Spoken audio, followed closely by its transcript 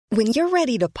When you're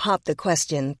ready to pop the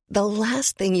question, the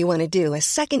last thing you want to do is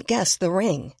second-guess the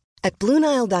ring. At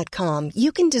BlueNile.com,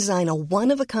 you can design a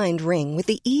one-of-a-kind ring with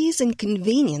the ease and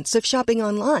convenience of shopping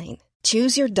online.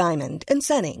 Choose your diamond and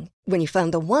setting. When you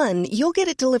find the one, you'll get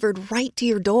it delivered right to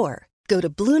your door. Go to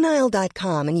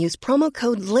BlueNile.com and use promo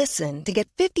code LISTEN to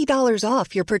get $50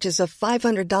 off your purchase of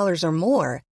 $500 or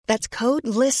more. That's code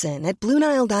LISTEN at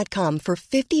BlueNile.com for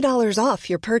 $50 off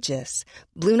your purchase.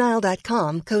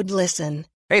 BlueNile.com, code LISTEN.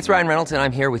 Hey, it's Ryan Reynolds, and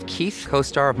I'm here with Keith,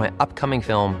 co-star of my upcoming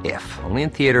film, If, only in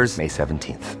theaters May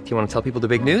 17th. Do you want to tell people the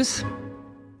big news?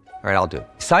 All right, I'll do it.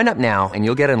 Sign up now and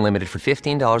you'll get unlimited for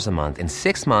 $15 a month and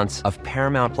 6 months of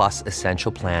Paramount Plus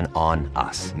Essential Plan on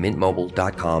us.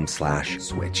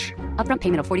 MintMobile.com/switch. Upfront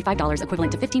payment of $45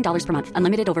 equivalent to $15 per month.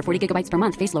 Unlimited over 40 gigabytes per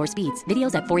month. Face lower speeds.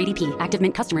 Videos at 480p. Active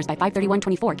Mint customers by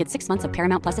 531.24 get 6 months of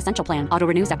Paramount Plus Essential Plan. Auto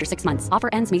renews after 6 months. Offer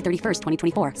ends May 31st,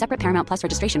 2024. Separate Paramount Plus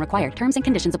registration required. Terms and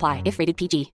conditions apply if rated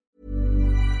PG.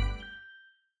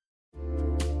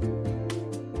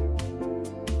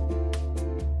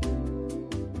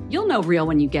 You'll know real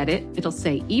when you get it. It'll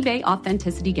say eBay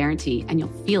Authenticity Guarantee, and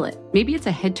you'll feel it. Maybe it's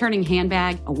a head-turning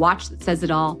handbag, a watch that says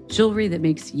it all, jewelry that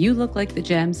makes you look like the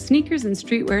gems, sneakers and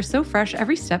streetwear so fresh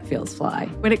every step feels fly.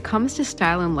 When it comes to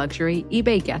style and luxury,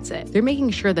 eBay gets it. They're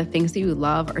making sure the things that you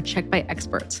love are checked by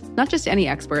experts. Not just any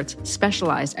experts,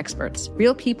 specialized experts.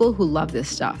 Real people who love this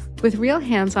stuff. With real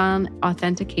hands-on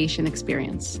authentication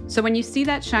experience. So when you see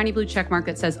that shiny blue checkmark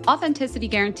that says Authenticity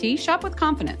Guarantee, shop with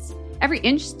confidence. Every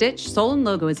inch, stitch, sole, and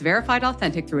logo is verified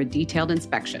authentic through a detailed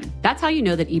inspection. That's how you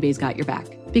know that eBay's got your back.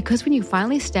 Because when you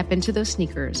finally step into those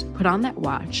sneakers, put on that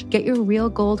watch, get your real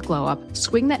gold glow up,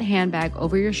 swing that handbag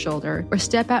over your shoulder, or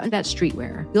step out in that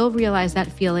streetwear, you'll realize that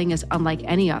feeling is unlike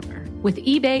any other. With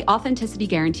eBay Authenticity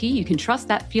Guarantee, you can trust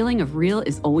that feeling of real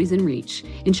is always in reach.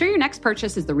 Ensure your next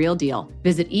purchase is the real deal.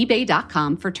 Visit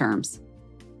eBay.com for terms.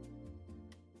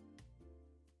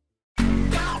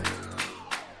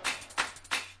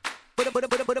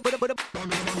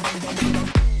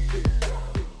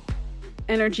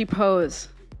 Energy pose.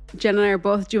 Jen and I are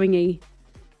both doing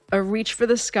a reach for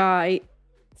the sky.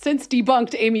 Since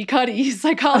debunked Amy Cuddy's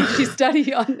psychology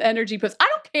study on energy pose. I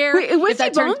don't care. Wait, it was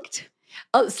debunked?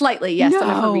 Slightly, yes. No. Some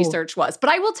of her research was. But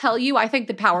I will tell you, I think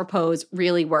the power pose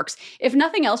really works. If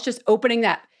nothing else, just opening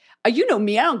that. You know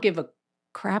me, I don't give a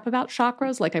crap about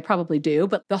chakras like I probably do.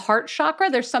 But the heart chakra,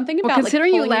 there's something about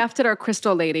considering you pulling laughed at our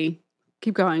crystal lady.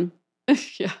 Keep going.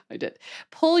 Yeah, I did.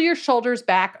 Pull your shoulders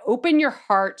back, open your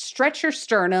heart, stretch your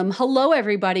sternum. Hello,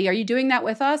 everybody. Are you doing that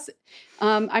with us?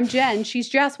 I'm Jen. She's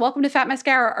Jess. Welcome to Fat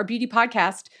Mascara, our beauty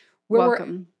podcast.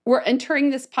 Welcome. We're entering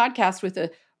this podcast with an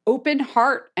open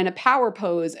heart and a power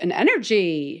pose and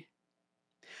energy.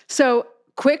 So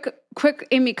quick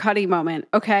Amy Cuddy moment,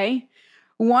 okay?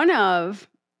 One of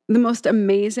the most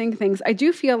amazing things, I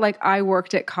do feel like I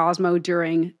worked at Cosmo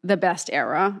during the best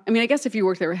era. I mean, I guess if you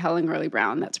worked there with Helen Gurley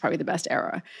Brown, that's probably the best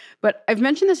era. But I've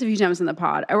mentioned this a few times in the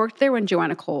pod. I worked there when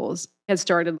Joanna Coles had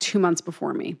started 2 months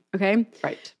before me, okay?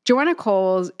 Right. Joanna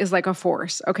Coles is like a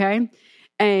force, okay?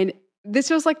 And this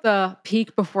was like the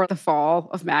peak before the fall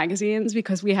of magazines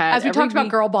because we had... As we talked about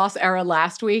Girl Boss era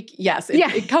last week, yes,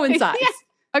 it coincides.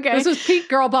 Yeah. Okay. This was peak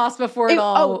Girl Boss before it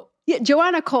all... Yeah,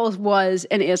 Joanna Coles was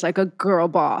and is like a girl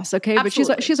boss, okay?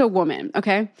 Absolutely. But she's a woman,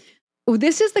 okay? Well,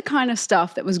 this is the kind of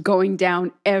stuff that was going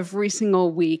down every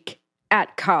single week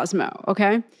at Cosmo,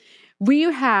 okay? We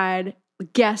had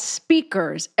guest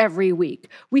speakers every week.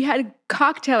 We had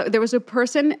cocktail. There was a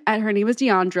person, her name was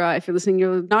Deandra. If you're listening,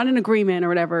 you're not in agreement or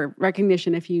whatever,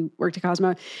 recognition if you worked at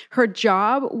Cosmo. Her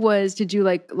job was to do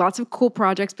like lots of cool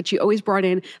projects, but she always brought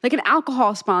in like an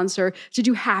alcohol sponsor to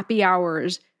do happy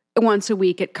hours once a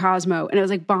week at Cosmo. And it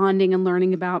was like bonding and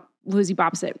learning about Lucy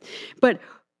Bobsit. But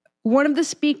one of the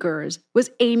speakers was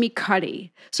Amy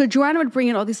Cuddy. So Joanna would bring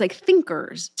in all these like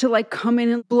thinkers to like come in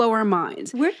and blow our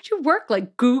minds. Where did you work?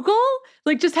 Like Google?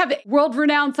 Like just have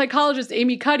world-renowned psychologist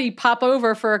Amy Cuddy pop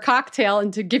over for a cocktail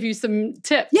and to give you some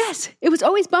tips. Yes, it was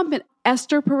always bumping.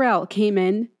 Esther Perel came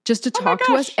in just to talk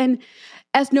to us. And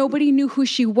as nobody knew who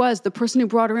she was, the person who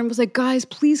brought her in was like, guys,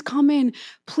 please come in.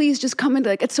 Please just come in.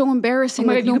 Like, it's so embarrassing. Oh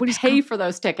my like, God, you pay for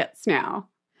those tickets now.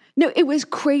 No, it was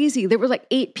crazy. There were like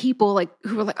 8 people like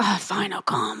who were like, oh, fine, I'll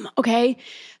come. Okay.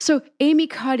 So Amy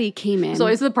Cuddy came in. So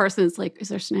is the person that's like, is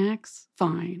there snacks?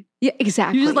 Fine. Yeah,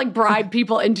 exactly. You just like bribe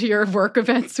people into your work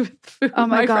events with food. Oh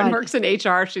my God. Friend works in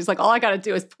HR. She's like, all I got to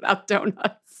do is put out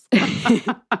donuts.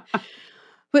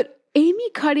 But Amy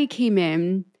Cuddy came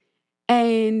in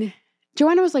and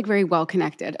Joanna was like very well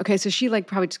connected. Okay, so she like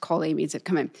probably just called Amy and said,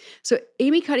 come in. So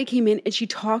Amy Cuddy came in and she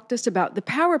talked to us about the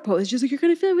power pose. She's like, you're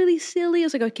going to feel really silly. I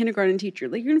was like a kindergarten teacher.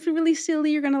 Like, you're going to feel really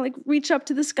silly. You're going to like reach up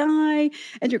to the sky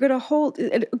and you're going to hold,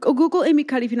 go Google Amy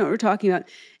Cuddy if you know what we're talking about.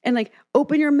 And like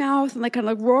open your mouth and like kind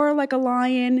of like roar like a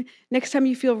lion. Next time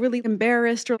you feel really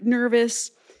embarrassed or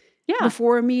nervous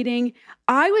before a meeting.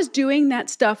 I was doing that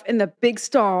stuff in the big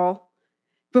stall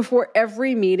before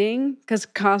every meeting, because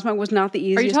Cosmo was not the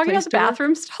easiest. Are you talking about the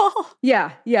bathroom stall?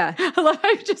 Yeah. I love how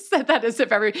you just said that as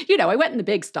if I went in the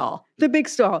big stall. The big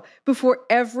stall. Before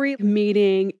every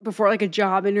meeting, before like a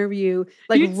job interview,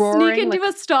 like you'd roaring. Sneak into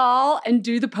a stall and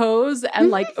do the pose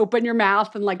and like open your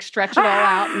mouth and like stretch it all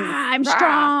out. And I'm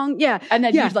strong. Yeah. And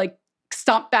then you'd like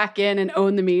stomp back in and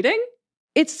own the meeting.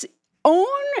 Own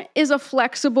is a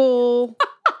flexible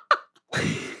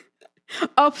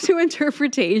up to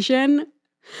interpretation.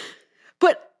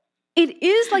 But it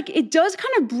is like, it does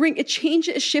kind of it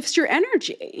shifts your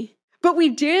energy. But we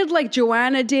did, like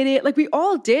Joanna did it, like we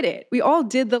all did it. We all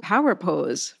did the power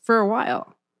pose for a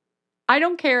while. I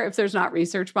don't care if there's not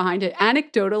research behind it.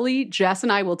 Anecdotally, Jess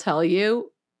and I will tell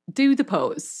you, do the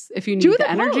pose. If you need the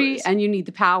energy pose. And you need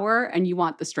the power and you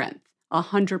want the strength,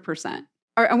 100%.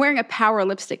 All right, I'm wearing a power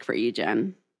lipstick for you,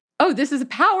 Jen. Oh, this is a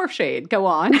power shade. Go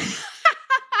on.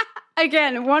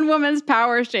 Again, one woman's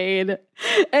power shade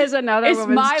is another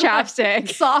woman's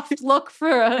chapstick. Soft look for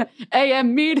a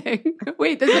AM meeting.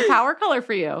 Wait, this is a power color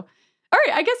for you. All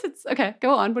right, I guess it's okay.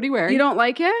 Go on. What are you wearing? You don't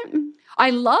like it? I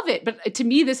love it, but to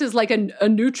me, this is like a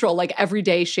neutral, like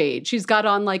everyday shade. She's got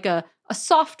on like a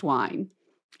soft wine.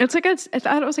 It's like I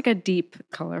thought it was like a deep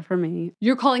color for me.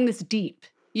 You're calling this deep?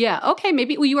 Yeah. Okay.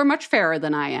 Maybe. Well, you are much fairer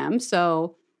than I am,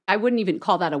 so I wouldn't even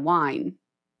call that a wine.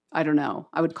 I don't know.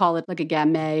 I would call it like a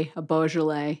Gamay, a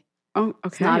Beaujolais. Oh, okay.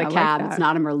 It's not a Cab. Like it's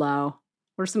not a Merlot.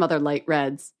 What are some other light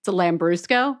reds? It's a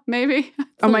Lambrusco, maybe?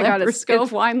 Oh my God. It's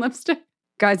of wine lipstick.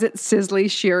 Guys, it's Sisley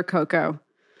Sheer Cocoa.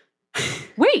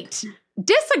 Wait.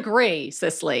 Disagree,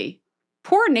 Cicely.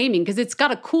 Poor naming because it's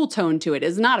got a cool tone to it.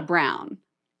 It's not a brown.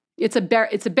 It's a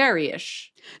berryish.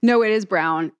 No, it is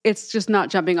brown. It's just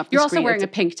not jumping off the You're screen. also wearing a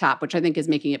pink top, which I think is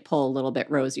making it pull a little bit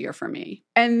rosier for me.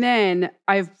 And then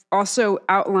I've also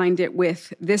outlined it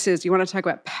with, you want to talk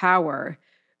about power.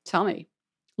 Tell me.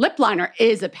 Lip liner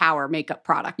is a power makeup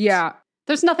product. Yeah.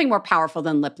 There's nothing more powerful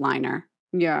than lip liner.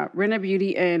 Yeah. Rinna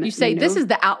Beauty and... You say, this is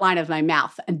the outline of my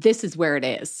mouth, and this is where it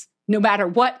is. No matter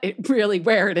where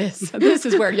it is. This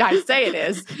is where I say it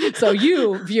is. So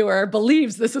you, viewer,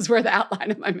 believes this is where the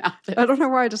outline of my mouth is. I don't know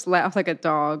why I just laughed like a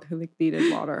dog who like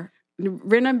needed water.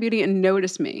 Rinna Beauty and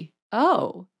Notice Me.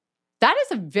 Oh, that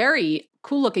is a very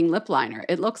cool looking lip liner.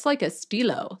 It looks like a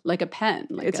stilo, like a pen.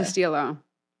 It's a stilo.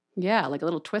 Yeah, like a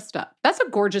little twist up. That's a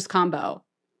gorgeous combo.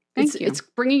 Thank you. It's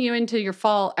bringing you into your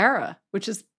fall era, which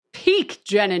is peak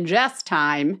Jen and Jess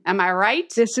time. Am I right?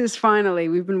 This is finally,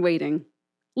 we've been waiting.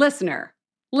 Listener,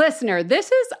 this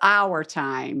is our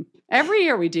time. Every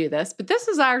year we do this, but this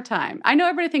is our time. I know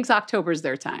everybody thinks October is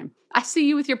their time. I see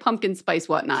you with your pumpkin spice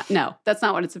whatnot. No, that's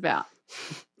not what it's about.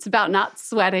 It's about not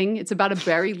sweating. It's about a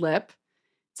berry lip.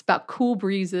 It's about cool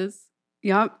breezes.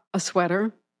 Yep, a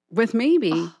sweater with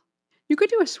maybe. You could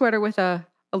do a sweater with a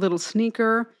little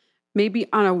sneaker, maybe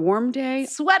on a warm day.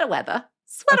 Sweater weather.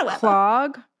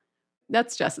 Clog.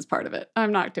 That's Jess's part of it.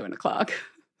 I'm not doing a clog.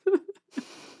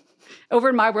 Over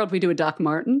in my world, we do a Doc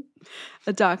Marten.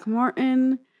 A Doc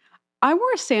Marten. I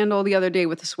wore a sandal the other day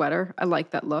with a sweater. I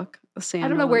like that look. A sandal. I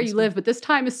don't know where you live, but this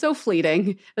time is so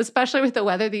fleeting, especially with the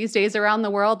weather these days around the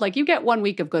world. Like you get 1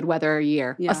 week of good weather a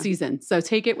year, a season. So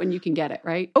take it when you can get it,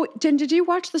 right? Oh, Jen, did you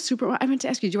watch I meant to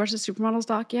ask you, did you watch the Supermodels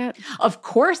doc yet? Of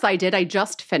course I did. I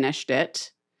just finished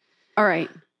it. All right.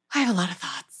 I have a lot of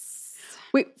thoughts.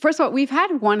 Wait, first of all, we've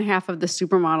had one half of the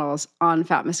Supermodels on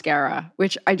Fat Mascara,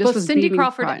 which I just was Cindy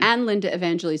Crawford fun. and Linda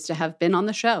Evangelista have been on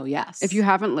the show, yes. If you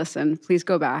haven't listened, please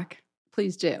go back.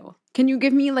 Please do. Can you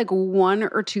give me like one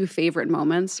or two favorite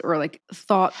moments or like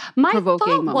thought-provoking moments?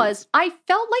 My thought was, I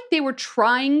felt like they were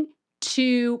trying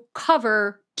to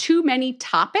cover too many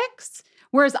topics,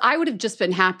 whereas I would have just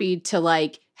been happy to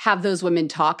like have those women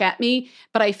talk at me.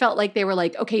 But I felt like they were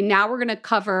like, okay, now we're going to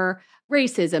cover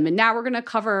racism and now we're going to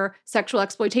cover sexual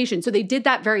exploitation. So they did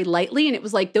that very lightly. And it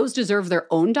was like, those deserve their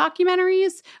own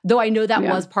documentaries, though I know that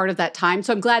was part of that time.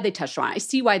 So I'm glad they touched on it. I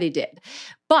see why they did.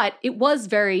 But it was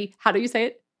very, how do you say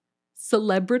it?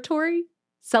 Celebratory?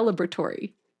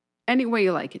 Any way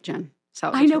you like it, Jen.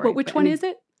 I know, but which one is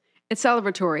it? It's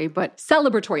celebratory, but...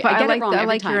 Celebratory. I get it wrong every time. I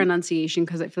like your enunciation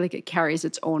because I feel like it carries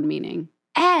its own meaning.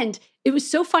 And it was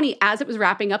so funny as it was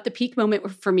wrapping up. The peak moment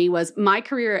for me was my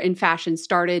career in fashion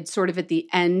started sort of at the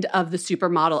end of the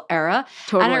supermodel era.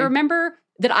 Totally. And I remember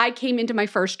that I came into my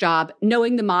first job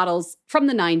knowing the models from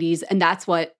the 90s, and that's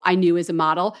what I knew as a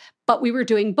model. But we were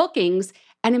doing bookings,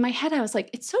 and in my head, I was like,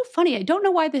 it's so funny. I don't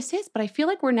know why this is, but I feel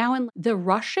like we're now in the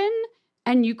Russian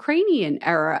and Ukrainian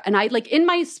era. And I like in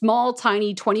my small,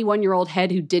 tiny 21-year-old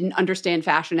head who didn't understand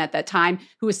fashion at that time,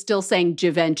 who was still saying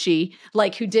Givenchy,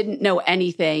 like who didn't know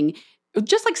anything.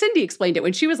 Just like Cindy explained it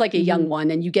when she was like a young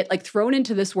one and you get like thrown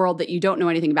into this world that you don't know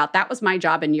anything about. That was my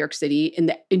job in New York City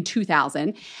in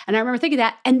 2000. And I remember thinking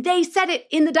that, and they said it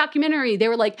in the documentary. They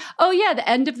were like, oh yeah, the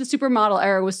end of the supermodel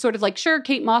era was sort of like, sure,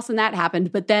 Kate Moss and that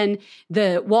happened, but then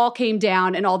the wall came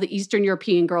down and all the Eastern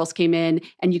European girls came in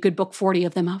and you could book 40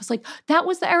 of them. I was like, that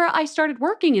was the era I started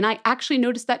working, and I actually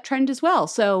noticed that trend as well.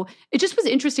 So it just was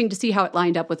interesting to see how it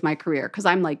lined up with my career, because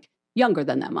I'm like, younger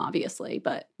than them, obviously,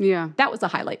 but yeah, that was a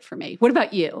highlight for me. What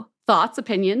about you? Thoughts,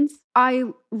 opinions?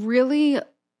 Something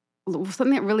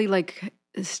that really like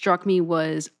struck me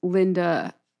was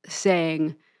Linda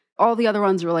saying, all the other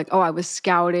ones were like, oh, I was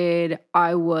scouted.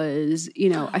 I was,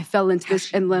 I fell into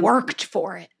this and worked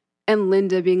for it. And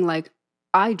Linda being like,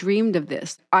 I dreamed of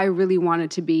this. I really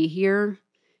wanted to be here.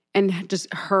 And just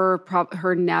her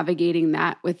navigating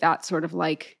that with that sort of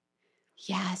like,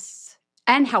 yes.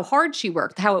 And how hard she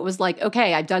worked, how it was like,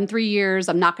 okay, I've done 3 years.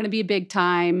 I'm not going to be a big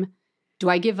time. Do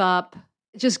I give up?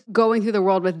 Just going through the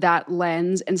world with that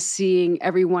lens and seeing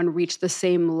everyone reach the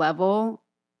same level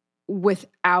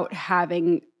without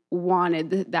having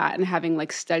wanted that and having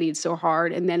like studied so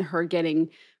hard, and then her getting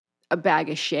a bag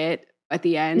of shit at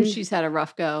the end. She's had a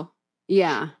rough go.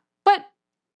 Yeah. But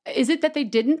is it that they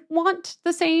didn't want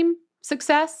the same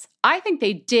success? I think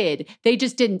they did. They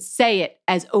just didn't say it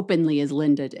as openly as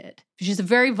Linda did. She's a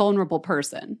very vulnerable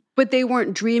person. But they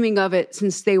weren't dreaming of it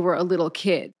since they were a little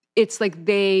kid. It's like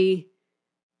they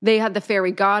had the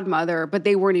fairy godmother, but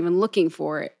they weren't even looking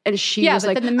for it. And she was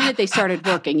like... Yeah, but then the minute they started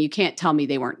working, you can't tell me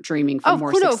they weren't dreaming for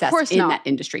more success in that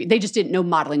industry. They just didn't know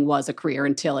modeling was a career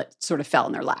until it sort of fell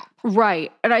in their lap.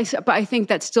 Right. But I think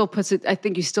that still puts it... I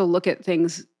think you still look at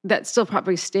things that still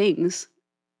probably stings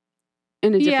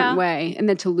in a different way, and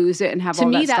then to lose it and have all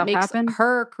that stuff happen. To me, that makes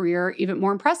her career even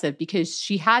more impressive, because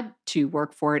she had to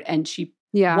work for it, and she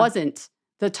wasn't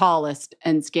the tallest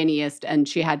and skinniest, and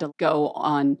she had to go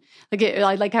on.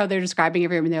 I like how they're describing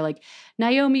everyone, and they're like,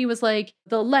 Naomi was like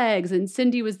the legs, and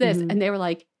Cindy was this, and they were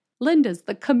like, Linda's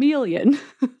the chameleon.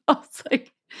 I was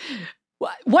like,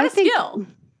 what a skill!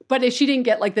 But if she didn't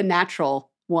get like the natural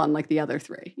one, like the other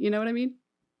three, you know what I mean?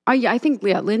 I think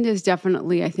Linda is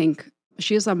definitely, I think.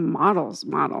 She is a model's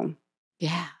model.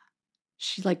 Yeah.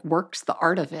 She like works the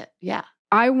art of it. Yeah.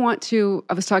 I was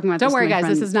talking about this. Don't worry, guys.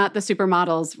 This is not the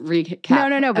supermodels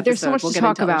recap. No. But there's so much to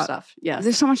talk about. Stuff. Yes.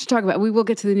 There's so much to talk about. We will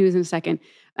get to the news in a second.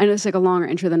 I know it's like a longer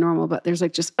intro than normal, but there's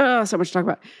like just so much to talk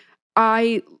about.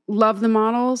 I love the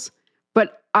models,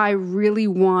 but I really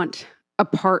want a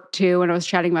part 2. And I was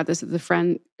chatting about this with a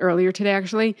friend earlier today,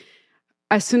 actually.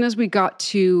 As soon as we got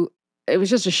to... It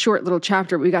was just a short little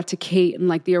chapter. We got to Kate and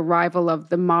like the arrival of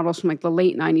the models from like the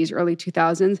late 90s, early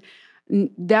 2000s.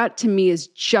 That to me is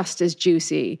just as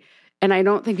juicy. And I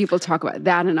don't think people talk about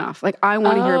that enough. Like I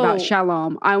want to hear about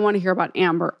Shalom. I want to hear about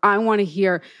Amber. I want to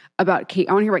hear about Kate.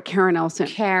 I want to hear about Karen Elson.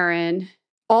 Karen,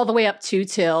 all the way up to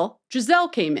till Giselle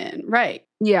came in. Right.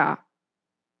 Yeah.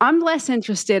 I'm less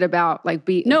interested about like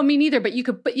No, me neither. But you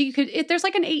could. There's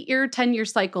like an 8-year, 10-year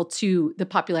cycle to the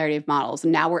popularity of models,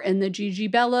 and now we're in the Gigi,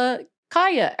 Bella,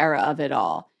 Kaya era of it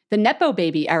all. The Nepo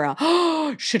baby era.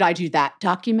 Should I do that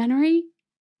documentary?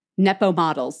 Nepo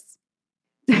models.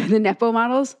 The Nepo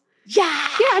models. Yeah.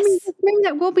 Yeah. I mean, maybe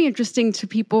that will be interesting to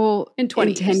people in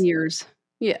 10 years.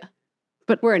 Yeah.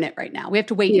 But we're in it right now. We have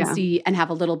to wait and see and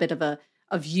have a little bit of a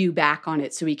view back on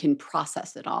it so we can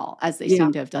process it all, as they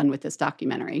seem to have done with this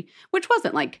documentary, which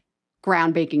wasn't like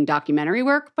groundbreaking documentary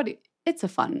work, but it's a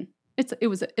fun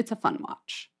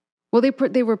watch. Well,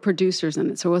 they were producers in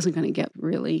it, so it wasn't going to get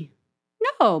really.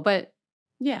 No, but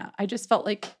yeah, I just felt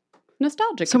like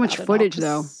nostalgic. So much footage,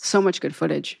 though. So much good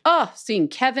footage. Oh, seeing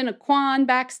Kevin Aquan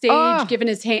backstage, giving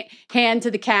his hand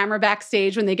to the camera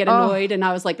backstage when they get annoyed. And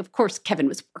I was like, of course, Kevin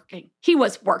was working. He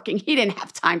was working. He didn't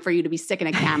have time for you to be sticking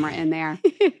a camera in there.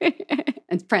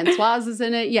 And Francois is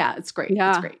in it. Yeah, it's great. Yeah.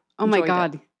 It's great. Oh, my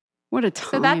God. What a time.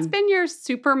 So that's been your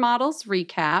Supermodels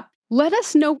recap. Let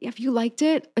us know if you liked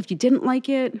it, if you didn't like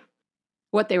it.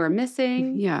 What they were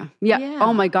missing. Yeah.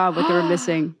 Oh, my God, what they were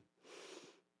missing.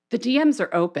 The DMs are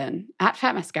open at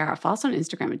Fat Mascara. Follow us on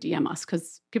Instagram and DM us,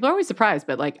 because people are always surprised,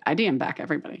 but like I DM back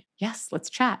everybody. Yes, let's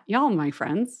chat. Y'all, my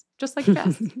friends, just like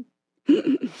Jess.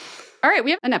 All right,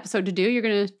 we have an episode to do. You're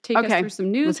going to take us through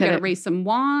some news. We're going to raise some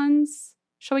wands.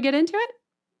 Shall we get into it?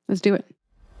 Let's do it.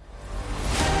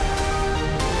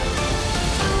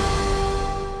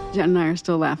 Jen and I are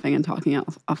still laughing and talking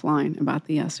offline about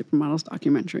the Supermodels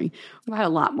documentary. I had a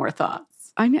lot more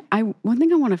thoughts. One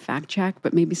thing I want to fact check,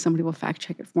 but maybe somebody will fact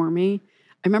check it for me.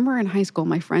 I remember in high school,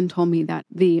 my friend told me that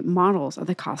the models at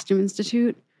the Costume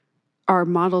Institute are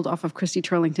modeled off of Christy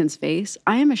Turlington's face.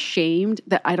 I am ashamed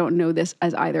that I don't know this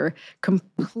as either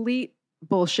complete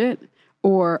bullshit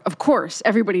or, of course,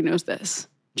 everybody knows this.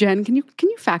 Jen, can you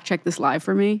fact check this live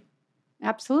for me?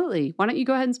 Absolutely. Why don't you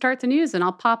go ahead and start the news and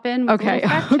I'll pop in with a little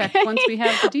fact check once we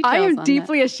have the details. I am on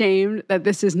deeply ashamed that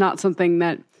this is not something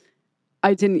that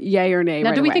I didn't yay or nay.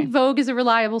 Now, right do we away. think Vogue is a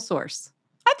reliable source?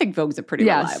 I think Vogue's a pretty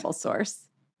reliable source.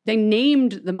 They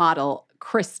named the model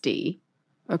Christy.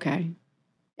 Okay.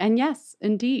 And yes,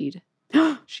 indeed,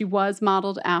 she was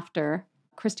modeled after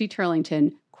Christy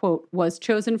Turlington, quote, was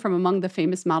chosen from among the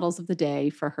famous models of the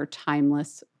day for her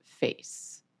timeless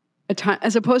face.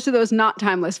 As opposed to those not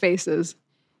timeless faces.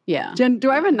 Yeah. Jen, do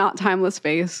I have a not timeless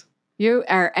face? You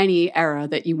are any era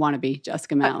that you want to be,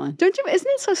 Jessica Malin. Don't you?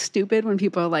 Isn't it so stupid when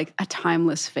people are like, a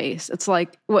timeless face? It's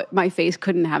like, what, my face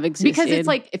couldn't have existed. Because it's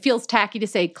like, it feels tacky to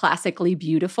say classically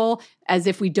beautiful, as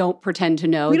if we don't pretend to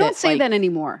know. We don't say that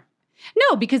anymore.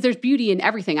 No, because there's beauty in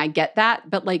everything. I get that.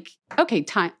 But like, okay,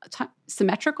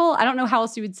 symmetrical? I don't know how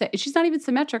else you would say. She's not even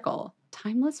symmetrical.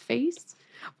 Timeless face?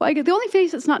 Well, the only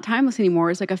face that's not timeless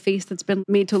anymore is like a face that's been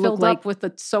made to look like... Filled up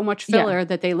with so much filler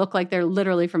that they look like they're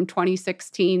literally from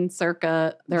 2016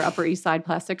 circa their Upper East Side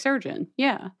plastic surgeon.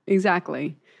 Yeah.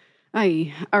 Exactly.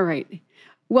 All right.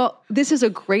 Well, this is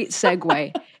a great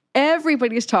segue.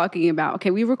 Everybody's talking about, okay,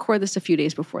 we record this a few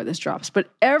days before this drops, but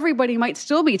everybody might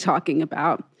still be talking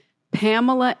about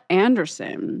Pamela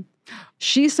Anderson.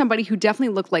 She's somebody who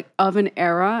definitely looked like of an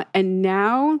era, and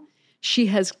now she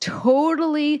has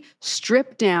totally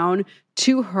stripped down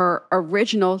to her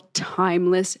original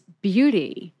timeless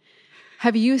beauty.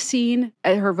 Have you seen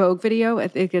her Vogue video? I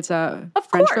think it's a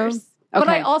French Vogue. Okay. But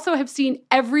I also have seen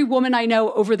every woman I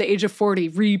know over the age of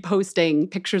 40 reposting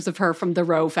pictures of her from the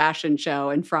Row fashion show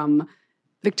and from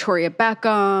Victoria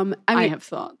Beckham. I have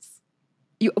thoughts.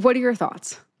 What are your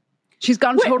thoughts? She's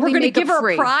gone totally we're going to give her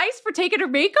free. a prize for taking her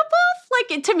makeup off?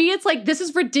 Like, to me, it's like, this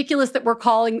is ridiculous that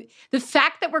the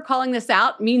fact that we're calling this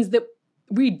out means that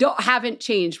we haven't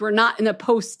changed. We're not in a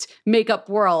post-makeup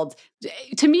world.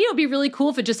 To me, it would be really cool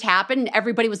if it just happened and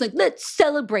everybody was like, let's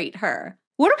celebrate her.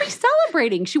 What are we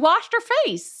celebrating? She washed her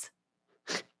face.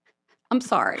 I'm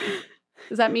sorry.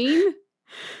 Does that mean?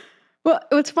 Well,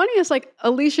 what's funny is like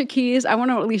Alicia Keys, I want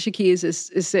to know what Alicia Keys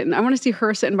is sitting. I want to see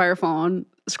her sitting by her phone,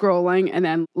 scrolling, and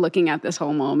then looking at this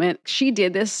whole moment. She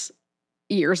did this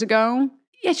years ago.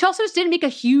 Yeah, she also just didn't make a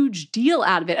huge deal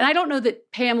out of it. And I don't know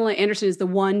that Pamela Anderson is the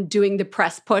one doing the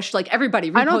press push. Like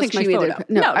everybody repost I don't think my she photo.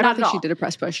 I don't think she did a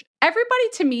press push. Everybody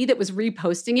to me that was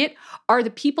reposting it are the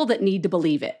people that need to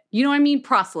believe it. You know what I mean?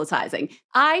 Proselytizing.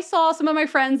 I saw some of my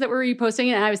friends that were reposting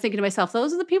it and I was thinking to myself,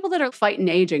 those are the people that are fighting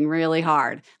aging really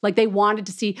hard. Like they wanted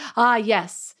to see,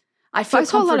 yes, I feel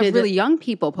saw a lot of comforted really young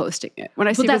people posting it. When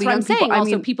I say that's really what young I'm saying. people, I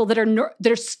also, mean people that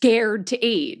are scared to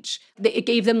age. It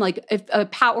gave them like a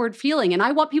powered feeling, and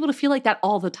I want people to feel like that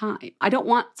all the time. I don't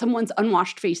want someone's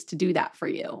unwashed face to do that for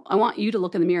you. I want you to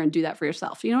look in the mirror and do that for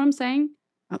yourself. You know what I'm saying?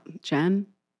 Jen,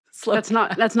 that's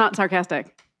not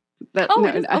sarcastic.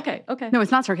 Okay. No,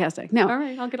 it's not sarcastic. No, all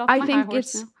right, I'll get off my high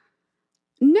horse now.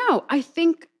 No, I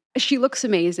think she looks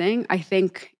amazing. I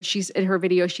think in her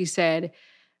video, she said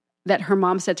that her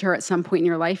mom said to her at some point in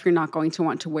your life, you're not going to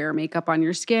want to wear makeup on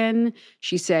your skin.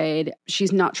 She said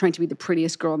she's not trying to be the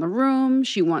prettiest girl in the room.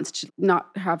 She wants to not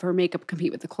have her makeup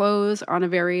compete with the clothes on a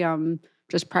very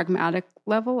just pragmatic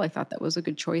level. I thought that was a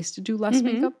good choice to do less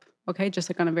makeup. Okay,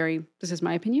 just like on a very, this is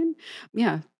my opinion.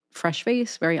 Yeah, fresh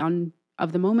face, very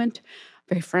of the moment,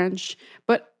 very French.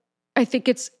 But I think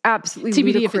it's absolutely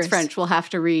TBD ludicrous. If it's French, we'll have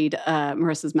to read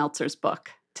Marissa Meltzer's book.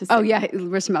 Oh, yeah,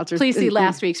 Marissa Meltzer. Please see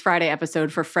last week's Friday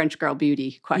episode for French Girl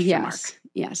Beauty, ?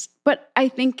 Yes. But I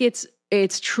think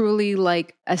it's truly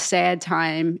like a sad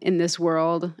time in this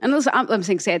world. And listen, I'm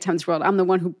saying sad time in this world. I'm the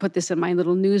one who put this in my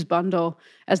little news bundle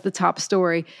as the top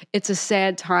story. It's a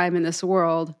sad time in this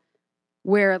world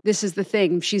where this is the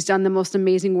thing. She's done the most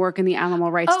amazing work in the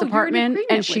animal rights department.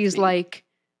 And she's like,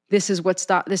 this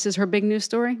is her big news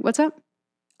story. What's up?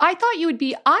 I thought you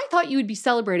would be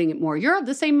celebrating it more. You're of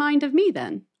the same mind of me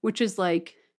then, which is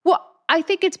like, well, I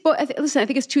think it's both. Listen, I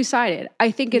think it's two-sided. I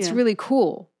think it's really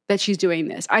cool that she's doing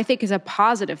this. I think it's a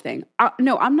positive thing.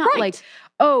 No, I'm not like,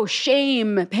 oh,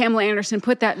 shame, Pamela Anderson,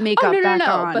 put that makeup back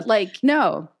on. But like,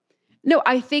 no,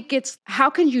 I think it's,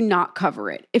 how can you not cover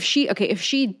it? If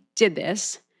she did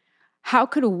this, how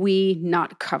could we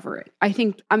not cover it? I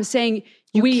think I'm saying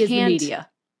we as the media.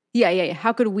 Yeah.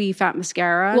 How could we, Fat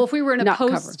Mascara, well, if we were in a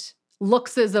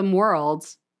looksism world,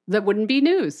 that wouldn't be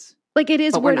news. Like it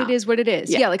is But we're what not. it is, what it is.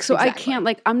 Yeah, Yeah, like, so exactly. I can't,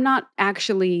 like, I'm not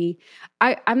actually,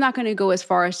 I'm not going to go as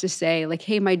far as to say, like,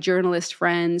 hey, my journalist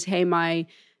friends, hey, my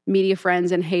media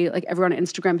friends, and hey, like, everyone on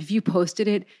Instagram, if you posted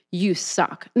it, you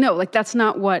suck. No, like, that's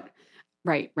not what,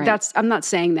 Right. I'm not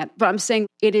saying that, but I'm saying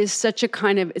it is such a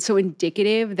kind of, it's so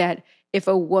indicative that if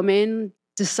a woman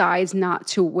decides not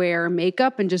to wear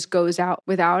makeup and just goes out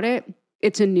without it,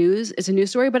 it's a news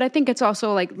story. But I think it's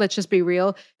also like, let's just be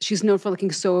real. She's known for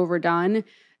looking so overdone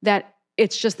that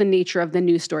it's just the nature of the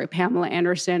news story. Pamela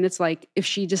Anderson, it's like if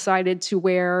she decided to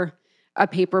wear a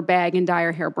paper bag and dye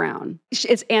her hair brown,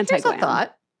 it's anti-glam. Here's a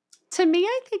thought. To me,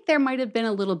 I think there might have been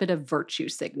a little bit of virtue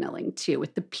signaling too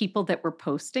with the people that were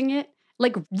posting it.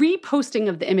 Like reposting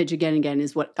of the image again and again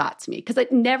is what got to me, because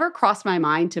it never crossed my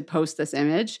mind to post this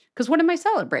image, because what am I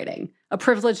celebrating? A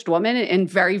privileged woman in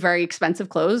very, very expensive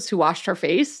clothes who washed her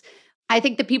face? I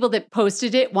think the people that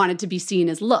posted it wanted to be seen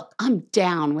as, look, I'm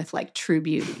down with like true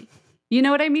beauty. You know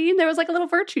what I mean? There was like a little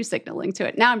virtue signaling to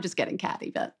it. Now I'm just getting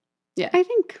catty, but yeah.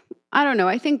 I don't know.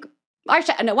 I think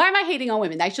No, why am I hating on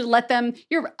women? I should let them.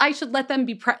 I should let them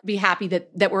be happy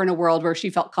that we're in a world where she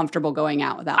felt comfortable going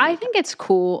out without. I think it's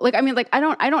cool. Like, I mean, like, I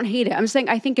don't hate it. I'm saying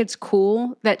I think it's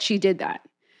cool that she did that,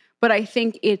 but I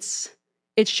think it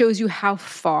shows you how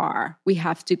far we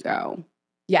have to go.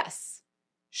 Yes.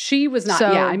 She was not,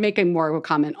 So- I'm making more of a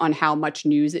comment on how much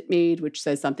news it made, which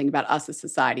says something about us as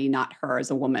society, not her as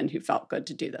a woman who felt good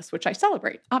to do this, which I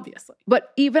celebrate, obviously.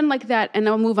 But even like that, and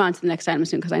I'll move on to the next item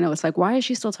soon, because I know it's like, why is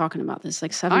she still talking about this?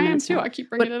 Like 7 I am minutes too. now. I keep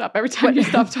bringing it up. Every time you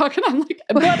stop talking, I'm like,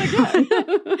 but again.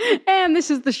 And this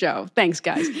is the show. Thanks,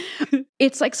 guys.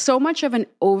 It's like so much of an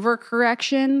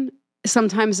overcorrection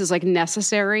sometimes is like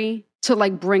necessary to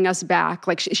like bring us back.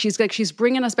 Like she's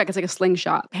bringing us back. It's like a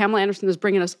slingshot. Pamela Anderson is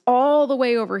bringing us all the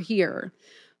way over here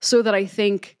so that I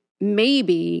think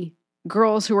maybe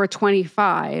girls who are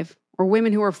 25 or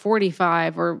women who are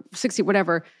 45 or 60,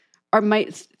 whatever,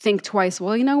 might think twice.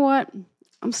 Well, you know what?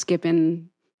 I'm skipping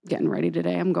getting ready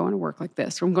today. I'm going to work like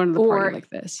this, or I'm going to the party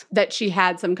like this. That she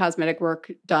had some cosmetic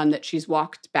work done that she's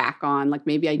walked back on. Like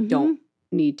maybe I don't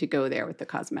need to go there with the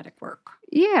cosmetic work.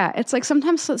 Yeah, it's like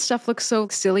sometimes stuff looks so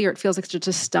silly, or it feels like it's just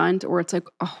a stunt, or it's like,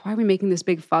 oh, why are we making this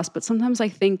big fuss? But sometimes I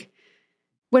think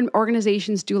when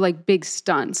organizations do like big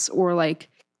stunts or like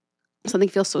something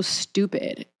feels so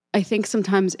stupid, I think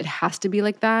sometimes it has to be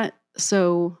like that.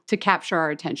 So to capture our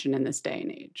attention in this day and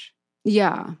age.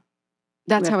 Yeah,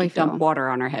 that's how I feel. Dump water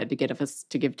on our head to get us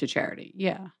to give to charity.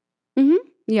 Yeah.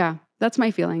 Yeah, that's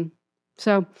my feeling.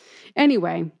 So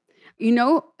anyway, you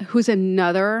know who's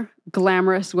another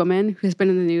glamorous woman who's been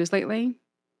in the news lately?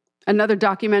 Another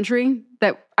documentary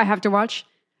that I have to watch?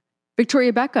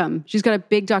 Victoria Beckham. She's got a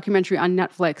big documentary on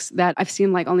Netflix that I've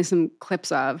seen like only some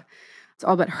clips of. It's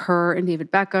all about her and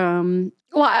David Beckham.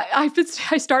 Well, I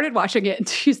started watching it, and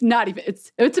she's not even.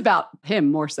 It's about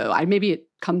him more so. Maybe it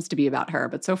comes to be about her,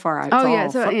 but so far, it's all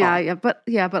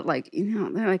football. but like, you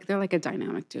know, they're like a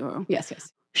dynamic duo.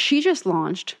 Yes. She just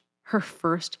launched her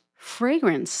first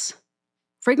fragrance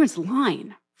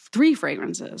line, 3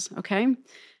 fragrances. Okay,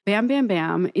 bam, bam,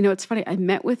 bam. You know, it's funny. I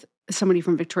met with somebody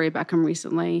from Victoria Beckham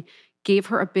recently, gave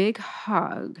her a big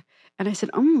hug. And I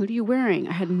said, what are you wearing?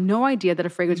 I had no idea that a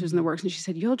fragrance was in the works. And she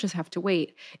said, you'll just have to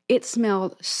wait. It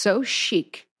smelled so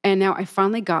chic. And now I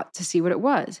finally got to see what it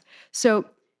was. So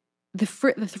the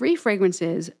 3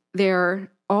 fragrances,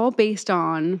 they're all based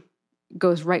on,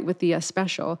 goes right with the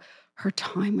special, her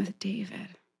time with David.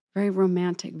 Very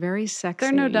romantic, very sexy.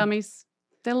 They're no dummies.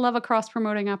 They love a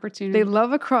cross-promoting opportunity. They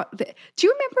love do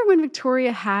you remember when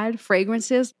Victoria had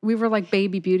fragrances? We were like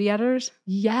baby beauty editors.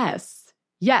 Yes.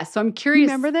 So I'm curious. You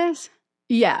remember this?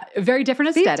 Yeah, very different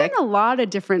aesthetic. They've done a lot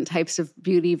of different types of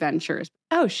beauty ventures.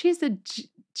 Oh, she's a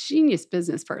genius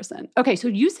business person. Okay, so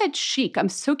you said chic. I'm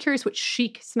so curious what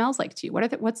chic smells like to you.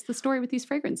 What's the story with these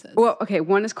fragrances? Well, okay,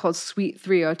 one is called Suite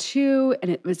 302,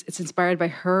 and it's inspired by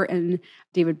her and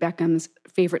David Beckham's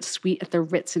favorite suite at the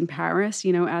Ritz in Paris,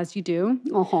 you know, as you do.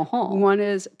 One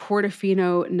is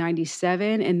Portofino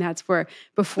 97, and that's where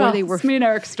before they were... It's me and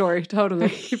Eric's story, totally.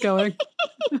 Keep going.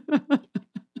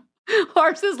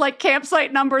 Ours is like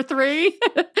campsite number 3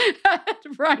 at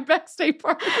Rhinebeck State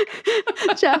Park.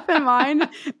 Jeff and mine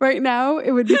right now,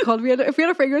 it would be called, if we had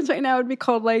a fragrance right now, it would be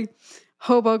called like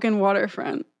Hoboken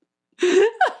Waterfront.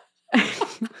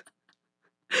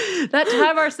 That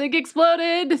time our sink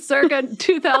exploded, circa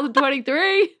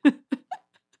 2023.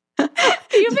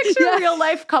 You picture real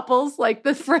life couples, like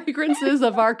the fragrances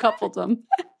of our coupledom.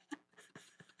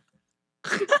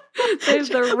 There's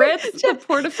the Ritz, the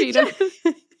Portofino.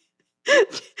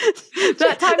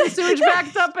 That time the sewage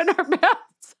backed up in our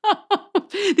baths.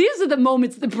 These are the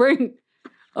moments that bring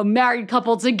a married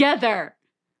couple together.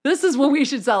 This is what we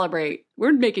should celebrate.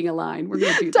 We're making a line. We're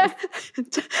going to do this.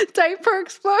 Diaper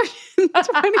explosion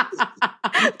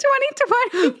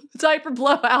 2020. Diaper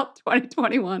blowout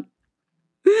 2021.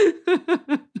 I'm going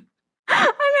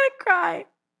to cry.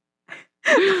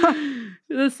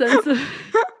 The sense of...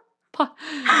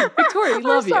 Victoria, we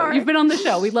love you. You've been on the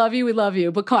show. We love you. We love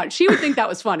you. But God, she would think that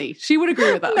was funny. She would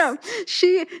agree with us. No,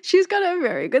 she's got a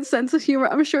very good sense of humor.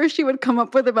 I'm sure she would come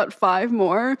up with about 5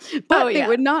 more, but they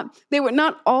would not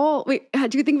all. Wait,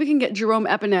 do you think we can get Jerome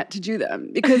Epinette to do them?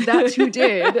 Because that's who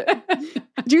did.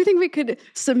 Do you think we could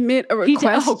submit a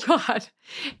request? Oh God,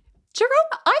 Jerome.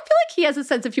 I feel like he has a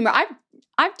sense of humor.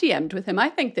 I've DM'd with him. I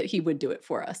think that he would do it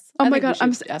for us. Oh my God.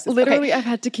 I've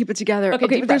had to keep it together.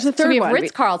 Okay, there's a third one. So we have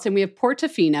Ritz-Carlton, we have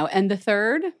Portofino, and the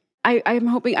third? I'm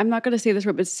hoping, I'm not going to say this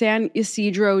right, but San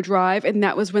Isidro Drive, and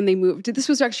that was when they moved. This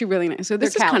was actually really nice. So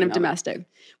this is kind of domestic.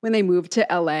 When they moved to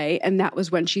LA, and that was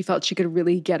when she felt she could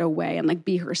really get away and like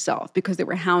be herself, because they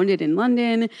were hounded in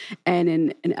London, and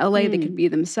in LA they could be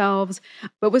themselves.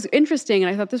 But what was interesting,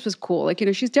 and I thought this was cool, like,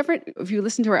 she's different. If you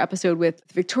listen to our episode with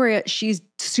Victoria, she's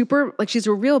super, like, she's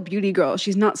a real beauty girl.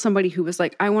 She's not somebody who was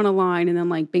like, I want a line, and then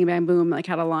like bing, bang, boom, like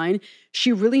had a line.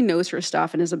 She really knows her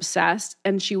stuff and is obsessed,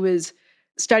 and she was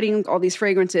studying all these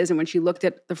fragrances, and when she looked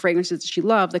at the fragrances that she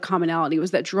loved, the commonality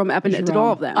was that Jerome Epinette did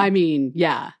all of them. I mean,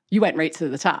 yeah, you went right to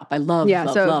the top. I love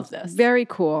this. Very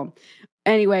cool.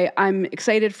 Anyway, I'm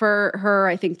excited for her.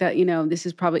 I think that, this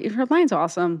is probably, her line's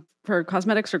awesome. Her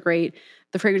cosmetics are great.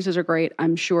 The fragrances are great.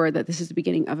 I'm sure that this is the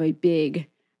beginning of a big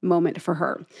moment for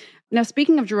her. Now,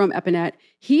 speaking of Jerome Epinette,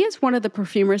 he is one of the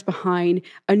perfumers behind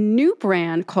a new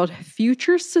brand called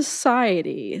Future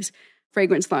Society's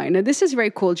fragrance line. Now, this is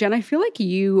very cool. Jen, I feel like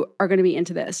you are going to be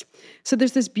into this. So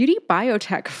there's this beauty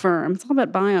biotech firm, it's all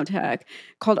about biotech,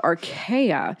 called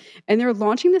Archaea, and they're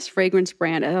launching this fragrance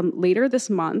brand later this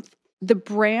month. The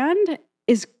brand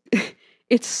is,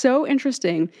 it's so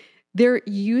interesting. They're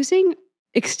using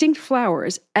extinct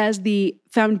flowers as the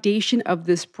foundation of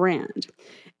this brand.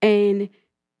 And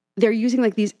they're using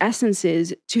like these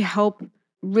essences to help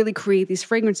really create these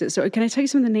fragrances. So can I tell you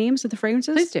some of the names of the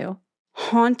fragrances? Please do.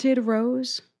 Haunted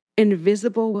Rose,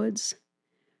 Invisible Woods,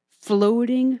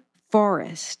 Floating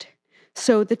Forest.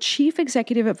 So the chief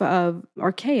executive of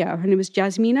Archaea, her name is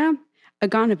Jasmina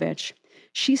Aganovich,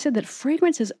 she said that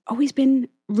fragrance has always been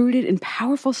rooted in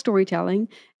powerful storytelling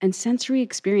and sensory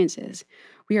experiences.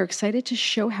 We are excited to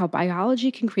show how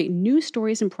biology can create new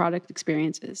stories and product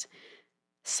experiences.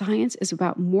 Science is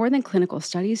about more than clinical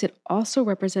studies. It also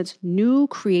represents new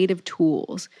creative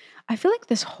tools. I feel like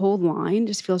this whole line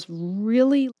just feels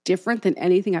really different than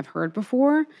anything I've heard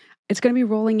before. It's going to be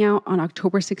rolling out on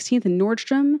October 16th in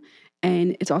Nordstrom,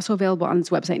 and it's also available on its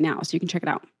website now, so you can check it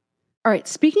out. All right,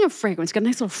 speaking of fragrance, got a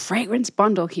nice little fragrance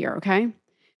bundle here, okay?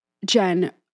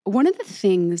 Jen, one of the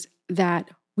things that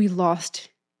we lost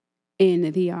in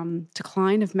the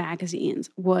decline of magazines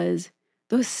was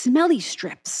those smelly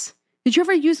strips. Did you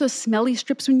ever use those smelly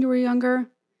strips when you were younger?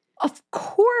 Of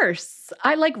course.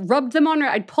 I like rubbed them on,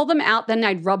 I'd pull them out, then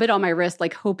I'd rub it on my wrist,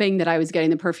 like hoping that I was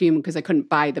getting the perfume because I couldn't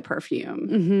buy the perfume.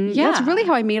 Mm-hmm. Yeah. That's really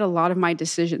how I made a lot of my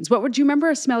decisions. Do you remember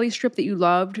a smelly strip that you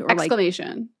loved? Or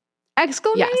Exclamation.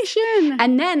 Exclamation. Yes.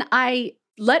 And then I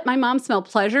let my mom smell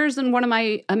Pleasures in one of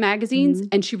my magazines,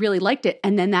 and she really liked it.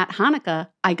 And then that Hanukkah,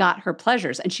 I got her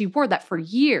Pleasures, and she wore that for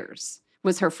years,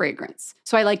 was her fragrance.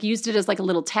 So I like used it as like a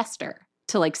little tester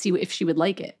to like see if she would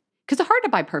like it. Because it's hard to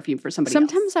buy perfume for somebody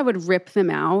Sometimes else. I would rip them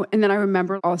out. And then I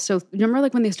remember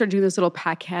like when they started doing those little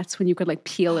paquettes when you could like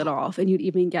peel it off and you'd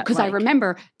even get Because I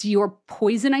remember Dior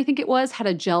Poison, I think it was, had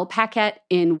a gel paquette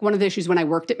in one of the issues when I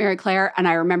worked at Mary Claire. And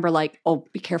I remember like, oh,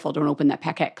 be careful, don't open that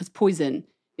paquette. Because Poison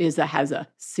has a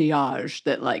sillage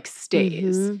that like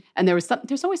stays. Mm-hmm. And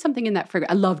there's always something in that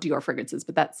fragrance. I love Dior fragrances,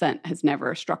 but that scent has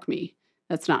never struck me.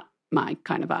 That's not my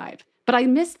kind of vibe. But I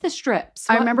missed the strips.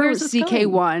 I remember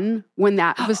CK1 when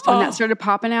that started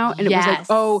popping out, and it was like,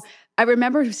 oh, I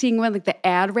remember seeing when like the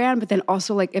ad ran, but then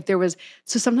also like if there was,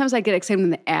 so sometimes I get excited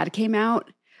when the ad came out,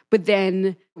 but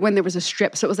then when there was a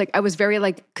strip, so it was like I was very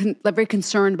like very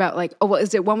concerned about like, oh well,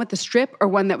 is it one with the strip or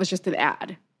one that was just an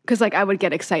ad? Because like I would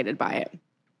get excited by it.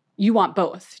 You want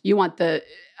both. You want the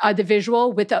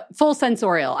visual with the full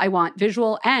sensorial. I want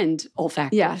visual and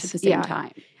olfactive at the same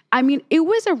time. I mean, it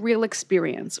was a real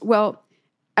experience. Well,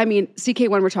 I mean,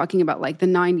 CK1, we're talking about like the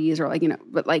 90s or like,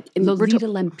 but like in Lolita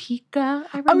Lempica,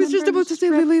 I was just about to say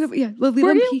Lolita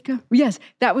Lempica. Yes,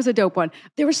 that was a dope one.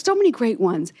 There were so many great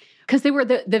ones. Because they were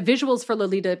the visuals for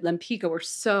Lolita Lempica were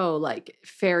so like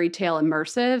fairy tale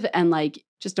immersive and like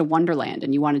just a wonderland,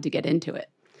 and you wanted to get into it.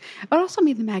 It also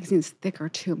made the magazines thicker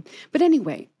too. But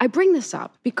anyway, I bring this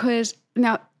up because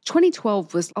now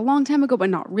 2012 was a long time ago, but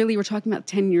not really. We're talking about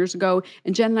 10 years ago.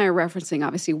 And Jen and I are referencing,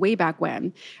 obviously, way back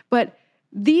when. But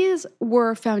these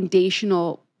were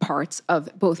foundational parts of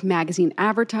both magazine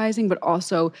advertising, but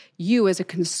also you as a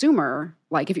consumer,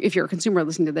 like if you're a consumer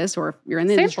listening to this or if you're in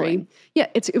the industry. Yeah,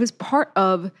 it was part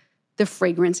of the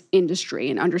fragrance industry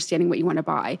and understanding what you want to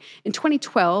buy. In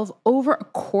 2012, over a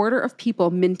quarter of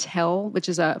people, Mintel, which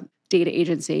is a data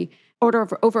agency,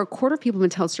 over a quarter of people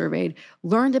Mintel surveyed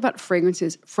learned about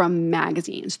fragrances from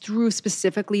magazines through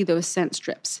specifically those scent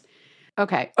strips.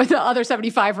 Okay. The other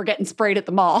 75 were getting sprayed at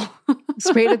the mall.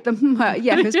 Sprayed at the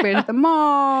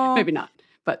mall. Maybe not,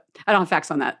 but I don't have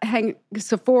facts on that.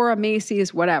 Sephora,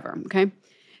 Macy's, whatever, okay?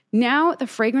 Now the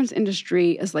fragrance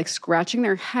industry is like scratching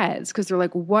their heads because they're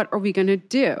like, what are we going to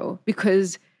do?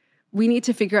 Because we need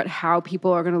to figure out how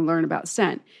people are going to learn about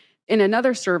scent. In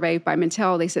another survey by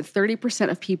Mintel, they said 30%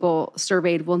 of people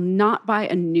surveyed will not buy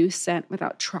a new scent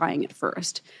without trying it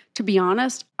first. To be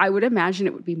honest, I would imagine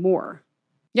it would be more.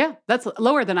 Yeah, that's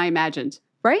lower than I imagined.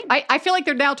 Right? I feel like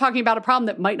they're now talking about a problem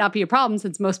that might not be a problem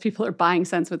since most people are buying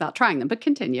scents without trying them. But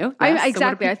continue. Yes,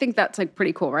 exactly. I think that's like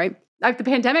pretty cool, right? If the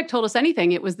pandemic told us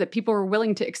anything, it was that people were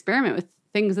willing to experiment with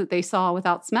things that they saw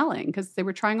without smelling because they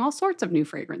were trying all sorts of new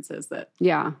fragrances that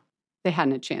they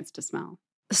hadn't a chance to smell.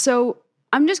 So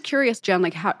I'm just curious, Jen,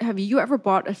 like have you ever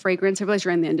bought a fragrance? I realize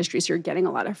you're in the industry, so you're getting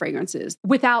a lot of fragrances.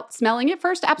 Without smelling it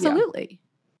first? Absolutely. Yeah.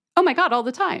 Oh my God, all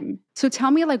the time. So tell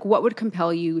me like what would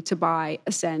compel you to buy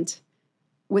a scent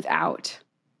without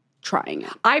trying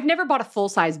it? I've never bought a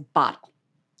full-size bottle.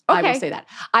 Okay. I will say that.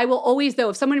 I will always, though,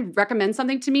 if someone recommends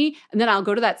something to me, and then I'll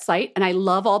go to that site, and I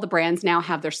love all the brands now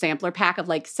have their sampler pack of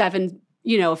like 7,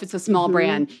 if it's a small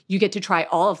brand, you get to try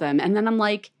all of them. And then I'm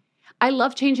like, I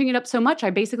love changing it up so much. I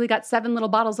basically got 7 little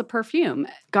bottles of perfume.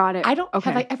 Got it. Have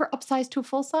I ever upsized to a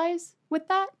full size with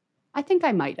that? I think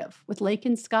I might have. With Lake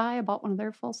and Sky, I bought one of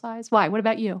their full size. Why? What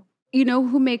about you? You know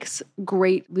who makes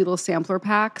great little sampler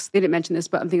packs? They didn't mention this,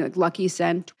 but I'm thinking like Lucky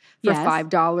Scent for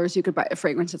 $5. You could buy a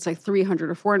fragrance that's like $300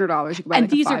 or $400. You could buy and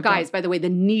these are guys, by the way, the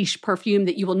niche perfume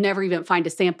that you will never even find a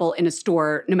sample in a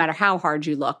store, no matter how hard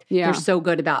you look. Yeah. They're so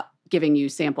good about giving you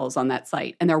samples on that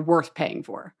site, and they're worth paying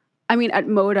for. I mean, at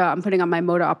Moda, I'm putting on my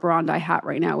Moda operandi hat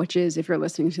right now, which is, if you're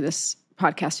listening to this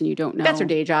podcast and you don't know. That's her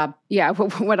day job. Yeah,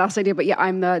 what else I do? But yeah,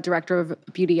 I'm the director of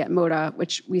beauty at Moda,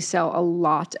 which we sell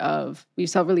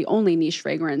really only niche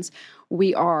fragrance.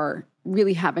 We are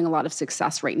really having a lot of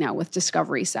success right now with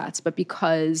discovery sets, but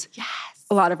because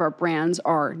a lot of our brands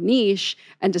are niche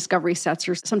and discovery sets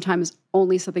are sometimes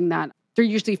only something that they're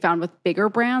usually found with bigger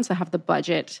brands that have the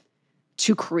budget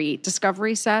to create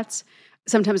discovery sets.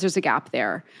 Sometimes there's a gap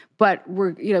there, but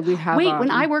we have. Wait,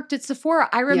 when I worked at Sephora,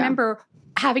 I remember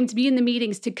having to be in the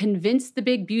meetings to convince the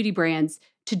big beauty brands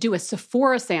to do a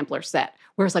Sephora sampler set,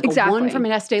 where it's like one from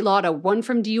an Estee Lauder, one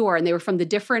from Dior, and they were from the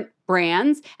different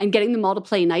brands, and getting them all to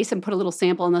play nice and put a little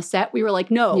sample on the set. We were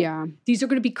like, no, these are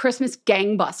going to be Christmas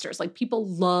gangbusters. Like, people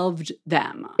loved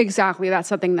them. Exactly. That's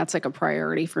something that's like a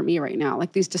priority for me right now.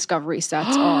 Like, these discovery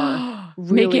sets are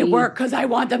really... Make it work, because I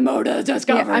want the Moda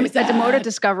discovery set. The Moda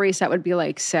discovery set would be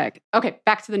like sick. Okay,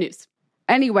 back to the news.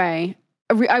 Anyway,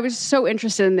 I was so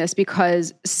interested in this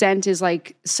because scent is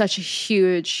like such a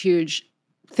huge, huge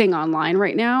thing online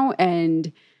right now,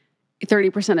 and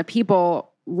 30% of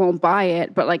people won't buy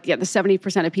it, but the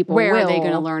 70% of people Where will. Are they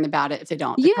going to learn about it if they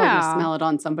don't? They're probably going to smell it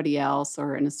on somebody else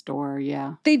or in a store,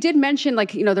 They did mention,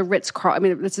 the Ritz-Carlton, I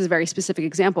mean, this is a very specific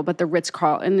example, but the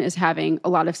Ritz-Carlton is having a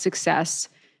lot of success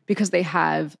because they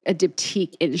have a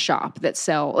diptyque in shop that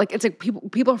sell, it's like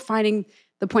people are finding,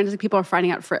 the point is people are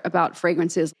finding out about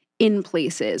fragrances in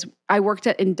places. I worked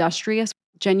at Industrious.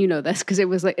 Jen, you know this because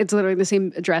it's literally the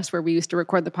same address where we used to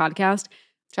record the podcast.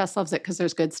 Jess loves it because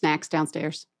there's good snacks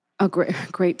downstairs. Oh,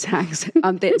 great snacks.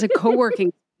 It's a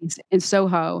co-working space in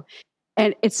Soho,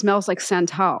 and it smells like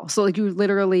Santal. So you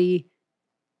literally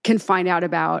can find out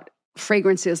about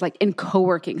fragrances in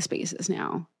co-working spaces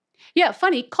now. Yeah,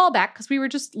 funny callback, because we were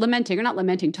just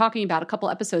talking about a couple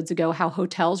episodes ago how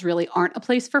hotels really aren't a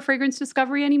place for fragrance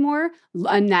discovery anymore,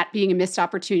 and that being a missed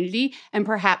opportunity. And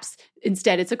perhaps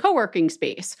instead it's a co-working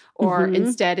space, or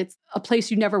instead it's a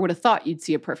place you never would have thought you'd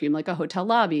see a perfume, like a hotel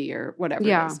lobby or whatever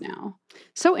it is now.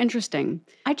 So interesting.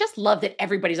 I just love that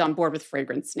everybody's on board with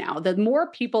fragrance now. The more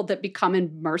people that become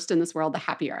immersed in this world, the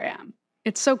happier I am.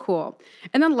 It's so cool.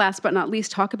 And then last but not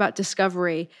least, talk about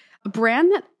discovery. A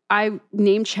brand that I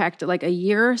name-checked a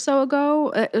year or so ago.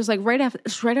 It was right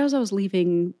as I was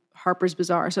leaving Harper's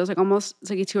Bazaar. So it was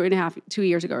it's 2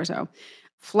 years ago or so.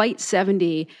 Flight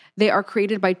 70, they are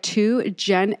created by 2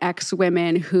 Gen X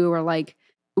women who are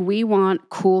we want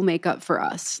cool makeup for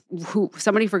us.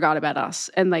 Somebody forgot about us,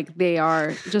 and like they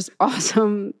are just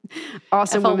awesome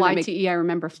FLYTE, I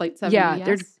remember Flight 70. Yeah,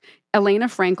 they're Elena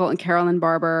Frankel and Carolyn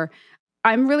Barber.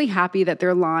 I'm really happy that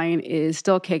their line is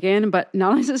still kicking, but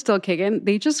not only is it still kicking,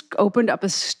 they just opened up a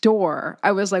store.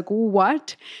 I was like,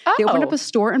 what? Oh. They opened up a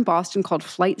store in Boston called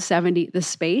Flight 70, The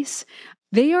Space.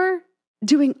 They are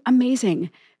doing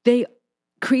amazing. They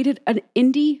created an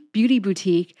indie beauty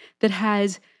boutique that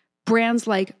has brands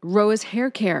like Rose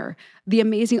Hair Care, the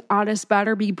amazing Otis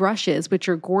Batterby brushes, which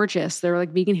are gorgeous. They're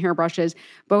like vegan hair brushes,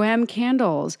 Bohem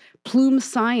Candles, Plume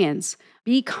Science,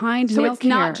 Be Kind So Nail it's Care.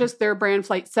 not just their brand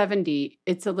Flight 70.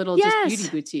 It's a little just beauty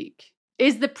boutique.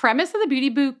 Is the premise of the beauty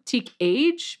boutique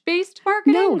age-based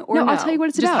marketing? No, I'll tell you what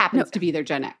it's just about. happens to be their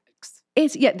Gen X.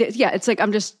 It's it's like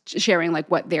I'm just sharing like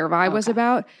what their vibe was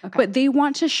about. Okay. But they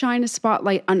want to shine a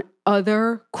spotlight on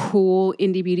other cool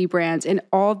indie beauty brands, and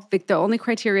all the only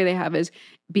criteria they have is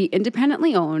be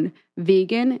independently owned,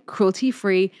 vegan,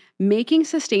 cruelty-free, making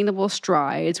sustainable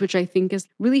strides, which I think is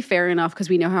really fair enough because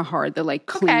we know how hard the like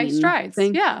clean strides.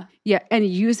 thing. Yeah, and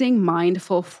using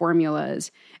mindful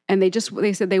formulas. And they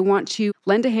said they want to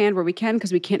lend a hand where we can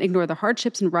because we can't ignore the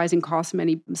hardships and rising costs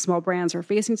many small brands are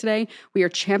facing today. We are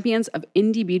champions of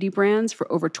indie beauty brands for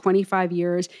over 25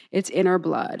 years. It's in our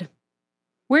blood.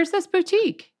 Where's this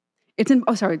boutique? It's in,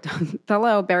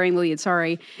 hello, bearing the lead,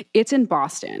 sorry. It's in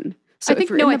Boston. So I think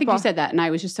you said that, and I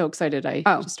was just so excited I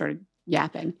just started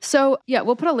yapping. So yeah,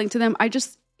 we'll put a link to them.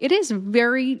 It is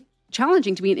very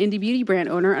challenging to be an indie beauty brand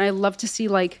owner, and I love to see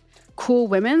like cool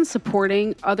women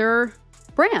supporting other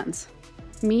brands.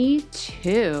 Me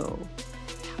too.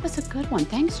 That was a good one.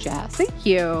 Thanks, Jess. Thank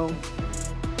you.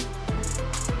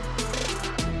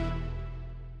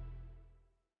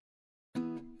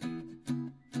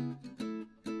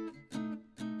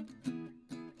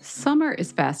 Summer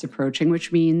is fast approaching,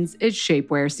 which means it's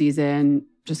shapewear season.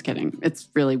 Just kidding. It's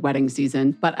really wedding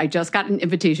season. But I just got an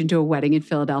invitation to a wedding in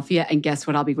Philadelphia, and guess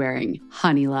what I'll be wearing?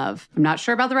 Honey Love. I'm not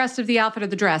sure about the rest of the outfit or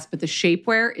the dress, but the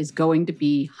shapewear is going to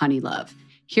be Honey Love.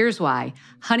 Here's why.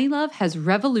 Honey Love has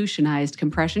revolutionized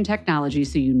compression technology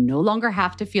so you no longer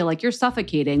have to feel like you're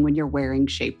suffocating when you're wearing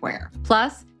shapewear.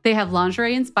 Plus, they have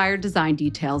lingerie-inspired design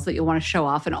details that you'll want to show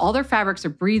off, and all their fabrics are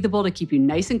breathable to keep you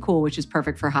nice and cool, which is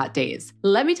perfect for hot days.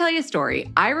 Let me tell you a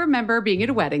story. I remember being at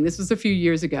a wedding, this was a few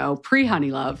years ago,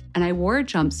 pre-Honey Love, and I wore a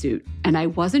jumpsuit, and I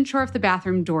wasn't sure if the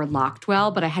bathroom door locked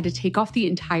well, but I had to take off the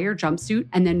entire jumpsuit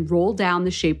and then roll down the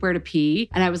shapewear to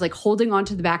pee, and I was like holding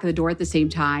onto the back of the door at the same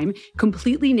time,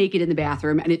 completely naked in the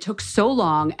bathroom, and it took so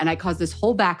long, and I caused this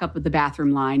whole backup of the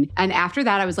bathroom line, and after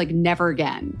that, I was like, never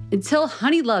again. Until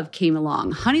Honey Love came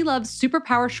along. Honey Love's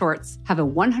Superpower shorts have a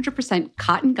 100%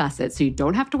 cotton gusset, so you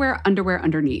don't have to wear underwear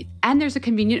underneath. And there's a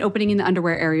convenient opening in the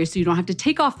underwear area, so you don't have to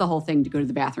take off the whole thing to go to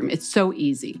the bathroom. It's so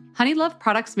easy. Honey Love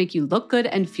products make you look good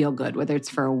and feel good, whether it's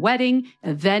for a wedding,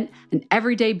 event, an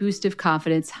everyday boost of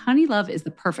confidence. Honey Love is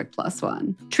the perfect plus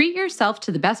one. Treat yourself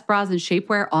to the best bras and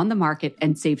shapewear on the market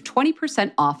and save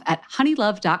 20% off at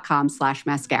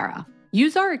honeylove.com/mascara.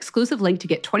 Use our exclusive link to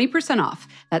get 20% off.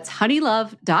 That's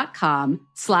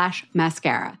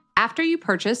honeylove.com/mascara. After you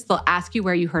purchase, they'll ask you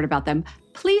where you heard about them.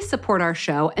 Please support our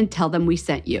show and tell them we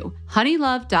sent you.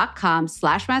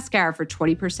 honeylove.com/mascara for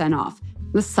 20% off.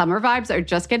 The summer vibes are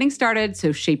just getting started,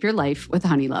 so shape your life with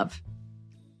Honey Love.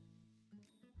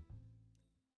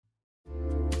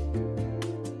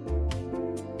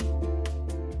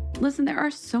 Listen, there are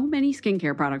so many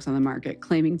skincare products on the market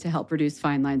claiming to help reduce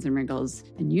fine lines and wrinkles,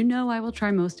 and you know I will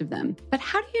try most of them. But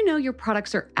how do you know your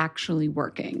products are actually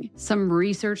working? Some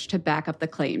research to back up the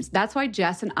claims. That's why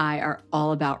Jess and I are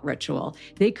all about Ritual.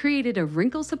 They created a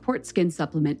wrinkle support skin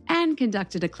supplement and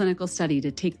conducted a clinical study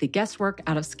to take the guesswork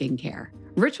out of skincare.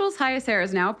 Ritual's Hyacera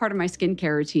is now a part of my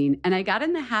skincare routine, and I got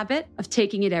in the habit of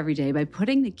taking it every day by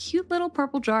putting the cute little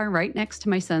purple jar right next to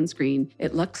my sunscreen.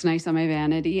 It looks nice on my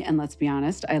vanity, and let's be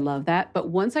honest, I love that.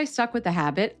 But once I stuck with the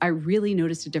habit, I really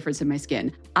noticed a difference in my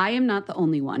skin. I am not the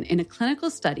only one. In a clinical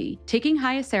study, taking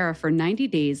Hyacera for 90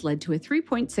 days led to a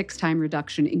 3.6 time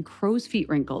reduction in crow's feet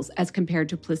wrinkles as compared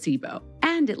to placebo.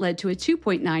 And it led to a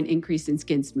 2.9 increase in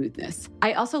skin smoothness.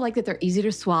 I also like that they're easy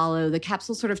to swallow. The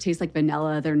capsules sort of taste like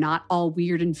vanilla. They're not all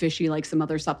weird and fishy like some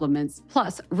other supplements.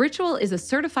 Plus, Ritual is a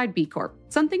certified B Corp,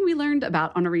 something we learned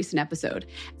about on a recent episode.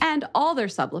 And all their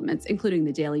supplements, including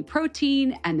the daily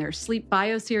protein and their Sleep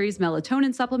Bio Series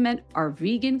melatonin supplement, are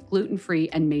vegan, gluten-free,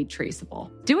 and made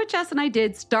traceable. Do what Jess and I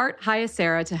did, start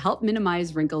Hyacera to help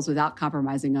minimize wrinkles without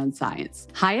compromising on science.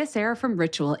 Hyacera from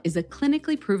Ritual is a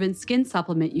clinically proven skin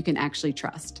supplement you can actually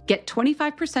trust. Get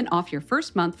 25% off your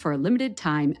first month for a limited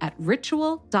time at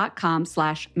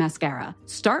ritual.com/mascara.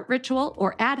 Start Ritual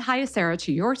or add Hyacera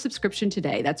to your subscription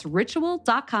today. That's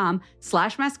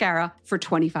ritual.com/mascara for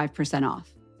 25%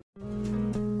 off.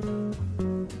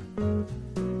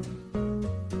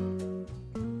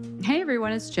 Hey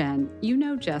everyone, it's Jen. You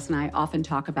know Jess and I often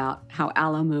talk about how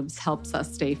Alo Moves helps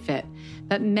us stay fit.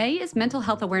 But May is Mental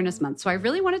Health Awareness Month, so I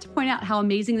really wanted to point out how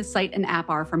amazing the site and app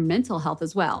are for mental health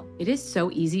as well. It is so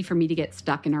easy for me to get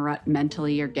stuck in a rut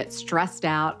mentally or get stressed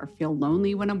out or feel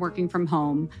lonely when I'm working from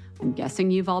home. I'm guessing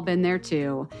you've all been there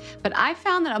too. But I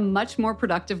found that a much more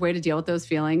productive way to deal with those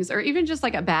feelings, or even just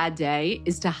like a bad day,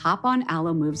 is to hop on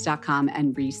alomoves.com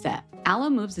and reset.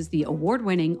 Alo Moves is the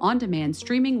award-winning, on-demand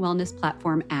streaming wellness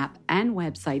platform, app, and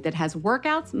website that has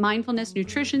workouts, mindfulness,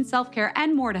 nutrition, self-care,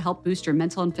 and more to help boost your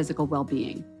mental and physical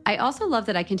well-being. I also love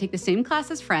that I can take the same class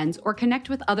as friends or connect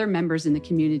with other members in the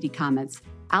community comments.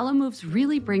 Alo Moves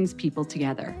really brings people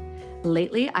together.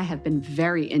 Lately, I have been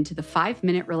very into the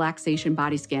 5-minute relaxation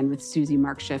body scan with Susie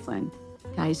Mark Schifflin.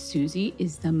 Guys, Susie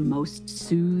is the most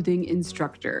soothing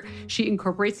instructor. She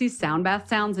incorporates these sound bath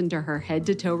sounds into her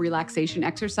head-to-toe relaxation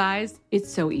exercise.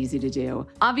 It's so easy to do.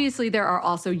 Obviously, there are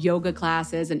also yoga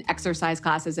classes and exercise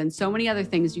classes and so many other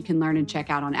things you can learn and check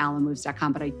out on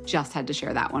alomoves.com, but I just had to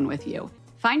share that one with you.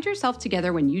 Find yourself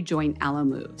together when you join Alo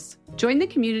Moves. Join the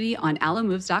community on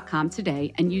alomoves.com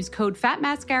today and use code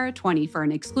FATMASCARA20 for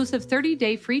an exclusive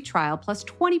 30-day free trial plus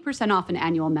 20% off an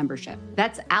annual membership.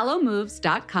 That's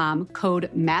alomoves.com, code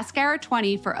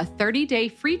MASCARA20 for a 30-day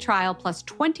free trial plus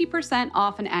 20%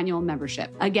 off an annual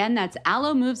membership. Again, that's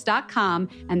alomoves.com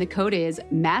and the code is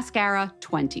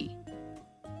MASCARA20.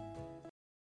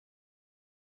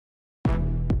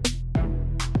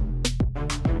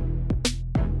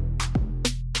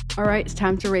 All right, it's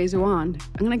time to raise a wand.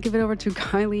 I'm going to give it over to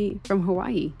Kylie from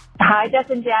Hawaii. Hi, Jess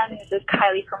and Jen. This is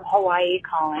Kylie from Hawaii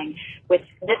calling with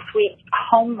this week's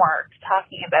homework,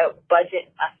 talking about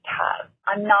budget must-haves.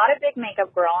 I'm not a big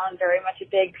makeup girl. I'm very much a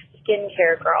big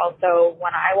skincare girl. So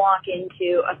when I walk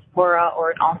into a Sephora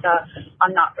or an Ulta,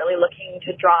 I'm not really looking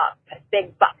to drop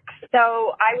big bucks.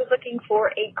 So I was looking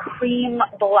for a cream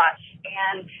blush,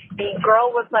 and the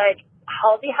girl was like,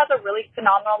 Halsey has a really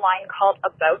phenomenal line called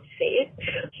About Face.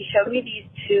 She showed me these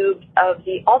tubes of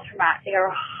the Ultramatte. They are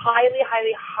highly,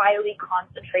 highly, highly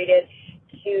concentrated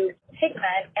to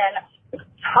pigment. And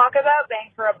talk about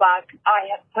bang for a buck.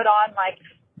 I have put on like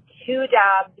 2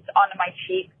 dabs onto my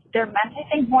cheeks. They're meant, I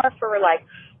think, more for like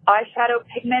eyeshadow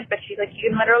pigment, but she's like, you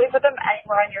can literally put them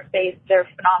anywhere on your face. They're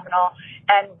phenomenal.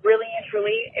 And really and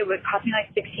truly, it would cost me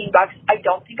like $16. I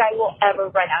don't think I will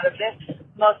ever run out of this.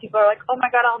 Most people are like, oh my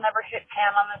God, I'll never hit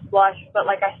Pam on this blush. But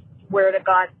like, I swear to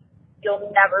God,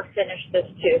 you'll never finish this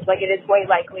tube. Like, it is way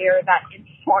likelier that in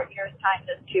 4 years' time,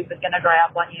 this tube is going to dry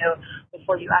up on you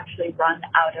before you actually run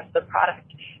out of the product.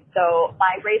 So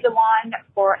my raise a wand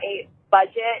for a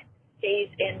budget, stays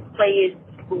in place,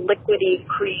 liquidy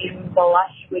cream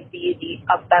blush would be the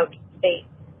About Face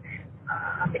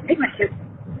pigment tube.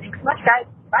 Thanks so much, guys.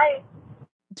 Bye.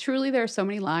 Truly, there are so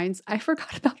many lines. I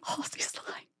forgot about all these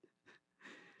lines.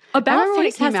 About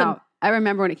Face has some. I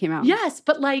remember when it came out. Yes,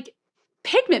 but like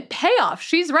pigment payoff.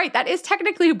 She's right. That is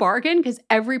technically a bargain because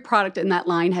every product in that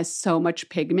line has so much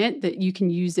pigment that you can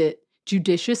use it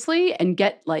judiciously and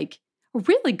get like a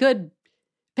really good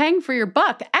bang for your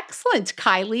buck. Excellent,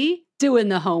 Kylie, doing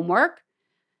the homework.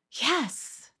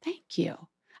 Yes, thank you.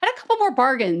 I had a couple more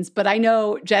bargains, but I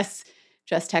know Jess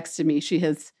texted me. She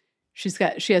has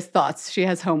thoughts. She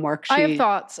has homework. I have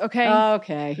thoughts. Okay.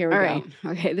 Okay. Here we go. Right.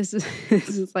 Okay. This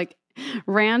is like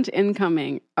rant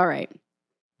incoming. All right.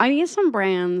 I need some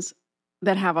brands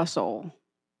that have a soul.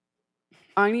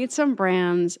 I need some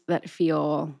brands that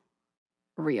feel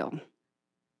real.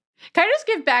 Can I just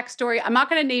give backstory? I'm not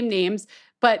going to name names,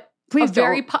 but please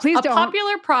a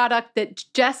popular product that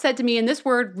Jess said to me, and this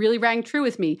word really rang true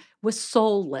with me, was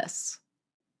soulless.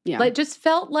 Yeah. Like, it just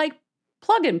felt like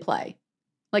plug and play.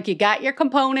 Like, you got your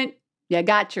component, you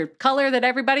got your color that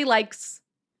everybody likes.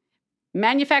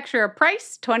 Manufacturer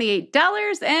price,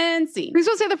 $28 and scene. Please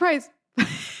don't say the price.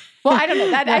 Well, I don't know.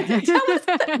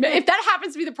 If that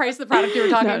happens to be the price of the product you were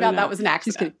talking about, that was an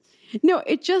accident. No,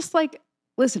 it just like,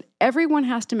 listen, everyone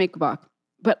has to make a buck,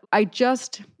 but I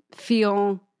just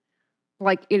feel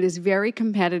like it is very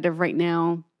competitive right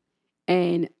now.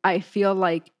 And I feel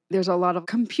like there's a lot of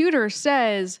computer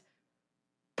says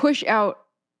push out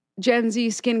Gen Z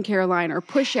skincare line or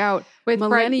push out with bright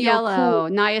millennial yellow,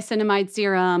 cool. niacinamide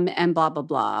serum, and blah, blah,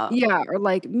 blah. Yeah, or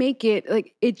like make it,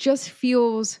 like it just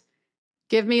feels...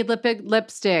 Give me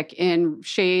lipstick in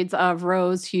shades of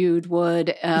rose-hued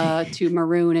wood to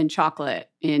maroon and chocolate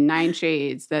in 9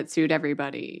 shades that suit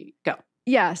everybody. Go.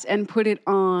 Yes, and put it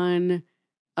on...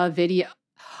 a video.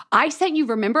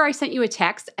 Remember I sent you a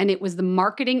text and it was the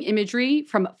marketing imagery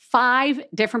from 5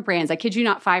 different brands. I kid you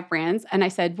not, 5 brands. And I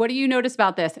said, what do you notice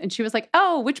about this? And she was like,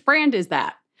 oh, which brand is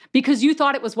that? Because you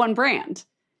thought it was one brand.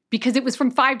 Because it was from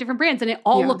 5 different brands and it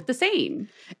all looked the same.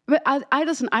 But I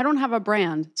listen, I don't have a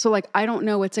brand. So like, I don't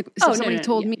know. It's like, so somebody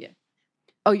told me,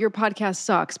 oh, your podcast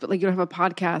sucks, but like you don't have a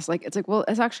podcast. Like, it's like, well,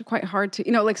 it's actually quite hard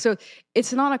to, like, so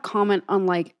it's not a comment on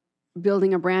like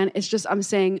building a brand. It's just, I'm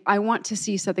saying I want to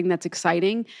see something that's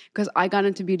exciting because I got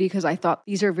into beauty because I thought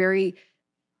these are very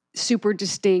super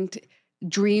distinct,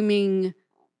 dreaming,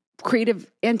 creative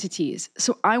entities.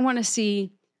 So I want to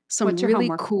see some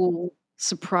really cool,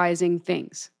 surprising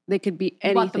things. They could be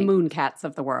anything. You want the Mooncats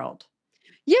of the world.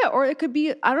 Yeah, or it could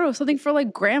be, I don't know, something for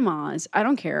like grandmas. I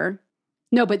don't care.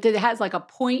 No, but it has like a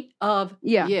point of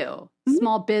view. Mm-hmm.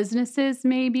 Small businesses,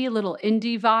 maybe, a little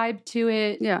indie vibe to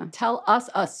it. Yeah. Tell us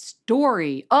a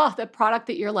story. Oh, the product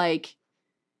that you're like,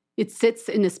 it sits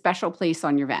in a special place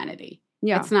on your vanity.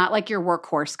 Yeah. It's not like your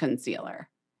workhorse concealer.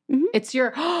 Mm-hmm. It's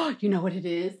your, you know what it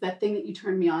is? That thing that you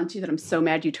turned me on to that I'm so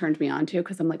mad you turned me on to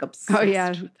because I'm like obsessed. Oh,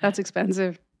 yeah. That's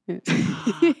expensive.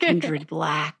 Kindred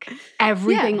Black.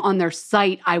 Everything on their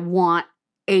site. I want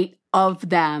 8 of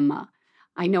them.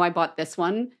 I know I bought this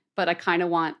one, but I kind of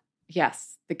want,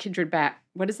 the Kindred Black.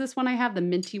 What is this one I have? The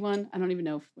minty one? I don't even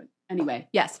know. Anyway,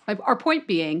 yes. Our point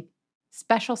being,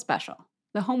 special.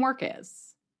 The homework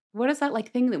is, what is that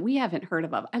like thing that we haven't heard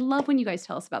of? I love when you guys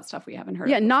tell us about stuff we haven't heard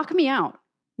of. Yeah, knock me out.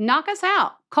 Knock us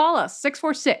out. Call us,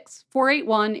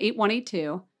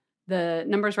 646-481-8182. The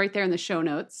number's right there in the show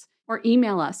notes. Or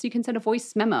email us. You can send a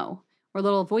voice memo or a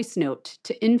little voice note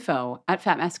to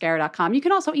info@fatmascara.com. You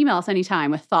can also email us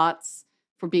anytime with thoughts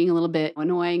for being a little bit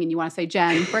annoying and you want to say,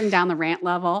 Jen, bring down the rant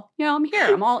level. I'm here.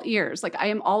 I'm all ears. Like I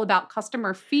am all about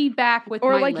customer feedback with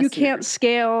or my like listeners. You can't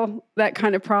scale that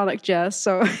kind of product, Jess.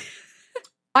 So...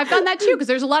 I've done that too, because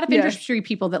there's a lot of industry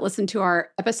people that listen to our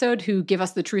episode who give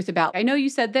us the truth about, I know you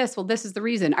said this, well, this is the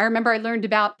reason. I remember I learned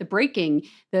about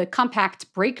the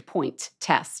compact break point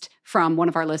test from one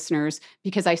of our listeners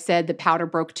because I said the powder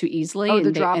broke too easily. Oh, and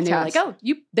the drop test. They were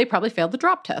like, they probably failed the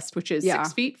drop test, which is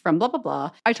 6 feet from blah, blah,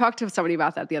 blah. I talked to somebody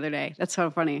about that the other day. That's so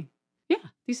funny. Yeah,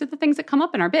 these are the things that come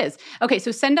up in our biz. Okay,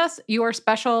 so send us your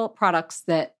special products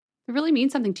that really mean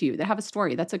something to you, that have a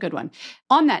story. That's a good one.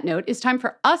 On that note, it's time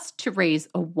for us to raise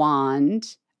a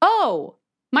wand. Oh,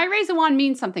 my raise a wand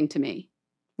means something to me.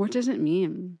 What does it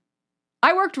mean?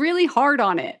 I worked really hard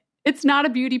on it. It's not a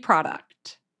beauty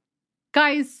product.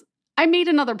 Guys, I made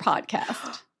another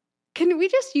podcast. Can we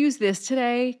just use this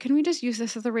today? Can we just use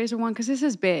this as a razor wand? Because this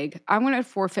is big. I'm going to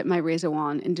forfeit my razor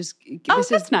wand and just...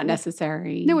 That's not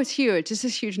necessary. No, it's huge. This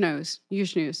is huge news.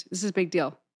 Huge news. This is a big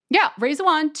deal. Yeah, raise a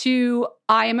wand to,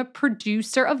 I am a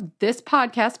producer of this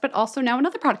podcast, but also now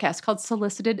another podcast called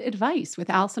Solicited Advice with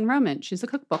Allison Roman. She's a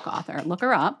cookbook author. Look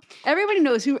her up. Everybody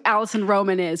knows who Allison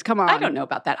Roman is. Come on. I don't know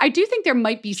about that. I do think there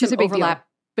might be some overlap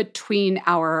between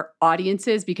our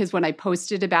audiences because when I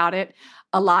posted about it,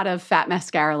 a lot of Fat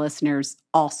Mascara listeners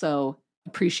also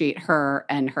appreciate her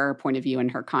and her point of view and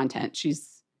her content.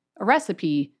 She's a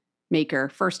recipe maker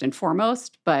first and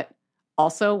foremost, but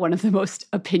also one of the most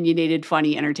opinionated,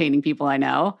 funny, entertaining people I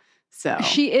know. So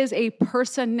she is a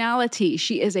personality.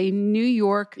 She is a New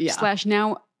York /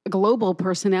 now global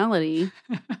personality.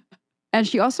 And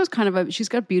she also is kind of she's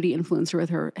got beauty influencer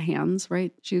with her hands,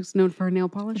 right? She's known for her nail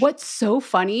polish. What's so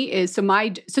funny is,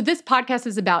 so this podcast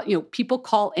is about, people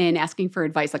call in asking for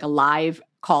advice, like a live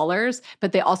callers,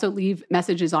 but they also leave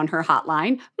messages on her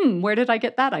hotline. Where did I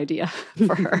get that idea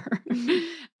for her?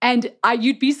 And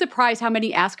you'd be surprised how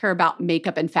many ask her about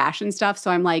makeup and fashion stuff. So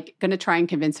I'm like going to try and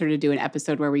convince her to do an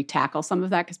episode where we tackle some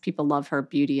of that because people love her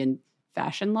beauty and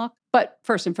fashion look. But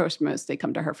first and foremost, they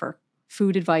come to her for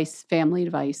food advice, family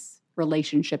advice,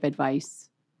 relationship advice.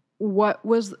 What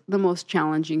was the most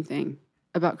challenging thing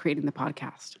about creating the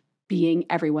podcast? Being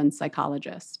everyone's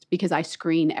psychologist, because I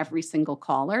screen every single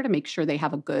caller to make sure they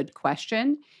have a good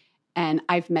question. And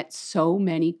I've met so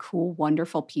many cool,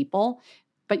 wonderful people.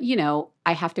 But,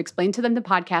 I have to explain to them the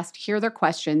podcast, hear their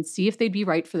questions, see if they'd be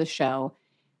right for the show.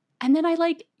 And then I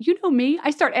me,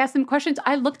 I start asking them questions.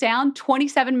 I look down,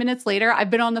 27 minutes later, I've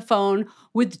been on the phone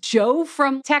with Joe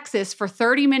from Texas for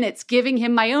 30 minutes, giving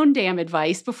him my own damn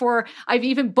advice before I've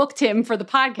even booked him for the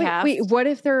podcast. Wait, what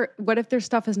if their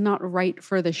stuff is not right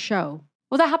for the show?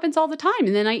 Well, that happens all the time.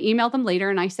 And then I email them later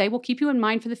and I say, we'll keep you in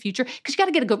mind for the future because you got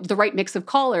to get the right mix of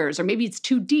callers, or maybe it's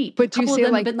too deep. But do you say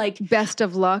like best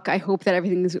of luck? I hope that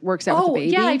everything works out with the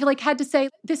baby. Yeah, I've like had to say,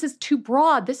 this is too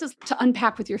broad. This is to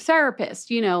unpack with your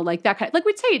therapist, like that kind of, like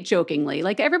we'd say it jokingly.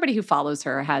 Like everybody who follows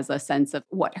her has a sense of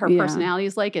what her personality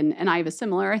is like. And I have a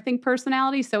similar, I think,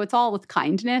 personality. So it's all with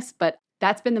kindness. But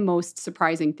that's been the most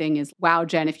surprising thing is, wow,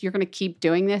 Jen, if you're going to keep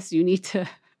doing this, you need to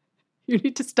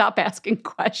stop asking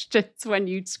questions when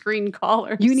you screen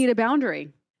callers. You need a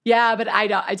boundary. Yeah, but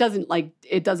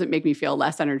it doesn't make me feel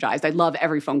less energized. I love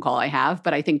every phone call I have,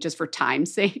 but I think just for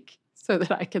time's sake, so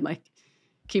that I can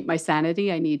keep my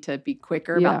sanity, I need to be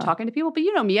quicker about talking to people. But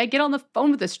you know me, I get on the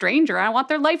phone with a stranger and I want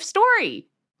their life story.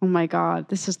 Oh my God,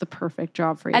 this is the perfect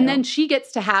job for you. And then she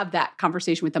gets to have that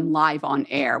conversation with them live on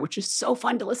air, which is so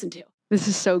fun to listen to. This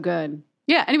is so good.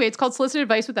 Yeah, anyway, it's called Solicited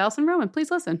Advice with Allison Roman. Please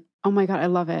listen. Oh my God, I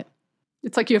love it.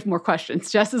 It's like you have more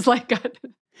questions. Jess is like,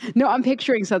 no, I'm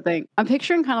picturing something. I'm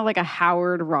picturing kind of like a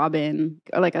Howard Robin,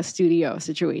 or like a studio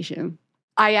situation.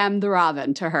 I am the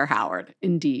Robin to her Howard,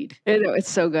 indeed. It's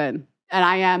so good. And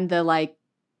I am the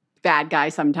bad guy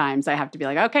sometimes. I have to be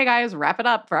like, okay, guys, wrap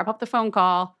up the phone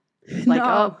call.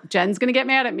 Oh, Jen's going to get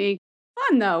mad at me.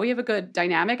 Fun though. We have a good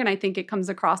dynamic. And I think it comes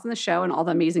across in the show and all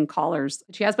the amazing callers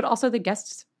she has, but also the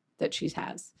guests that she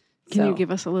has. Can you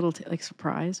give us a little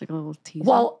surprise, like a little teaser?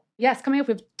 Well, yes, coming up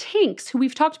with Tinks, who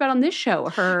we've talked about on this show,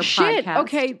 her podcast.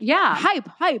 Okay. Yeah.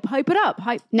 Hype it up.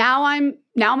 Hype. Now I'm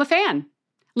a fan.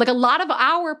 Like a lot of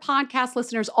our podcast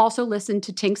listeners also listen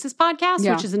to Tinks's podcast,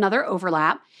 which is another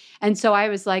overlap. And so I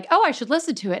was like, oh, I should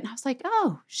listen to it. And I was like,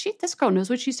 oh, this girl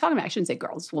knows what she's talking about. I shouldn't say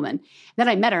girl, this woman. And then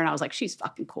I met her and I was like, she's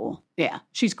fucking cool. Yeah,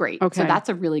 she's great. Okay. So that's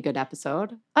a really good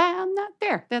episode. I'm not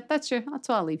there. That's what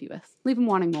I'll leave you with. Leave them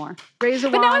wanting more.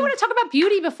 But now I want to talk about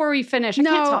beauty before we finish. I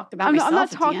can't talk about myself. I'm not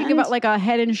talking about like a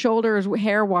Head and Shoulders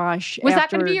hair wash. Was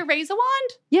that going to be your razor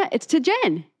wand? Yeah, it's to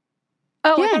Jen.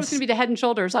 Oh, yes. I thought it was going to be the Head and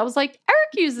Shoulders. I was like,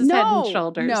 Eric uses Head and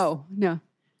Shoulders. No.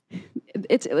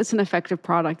 It's an effective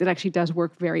product. It actually does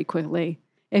work very quickly.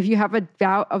 If you have a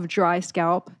bout of dry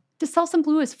scalp. The Selsun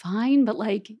Blue is fine, but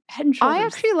Head and Shoulders. I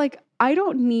actually I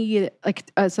don't need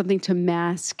something to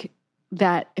mask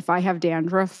that if I have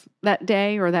dandruff that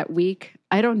day or that week.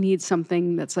 I don't need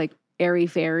something that's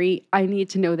airy-fairy. I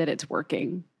need to know that it's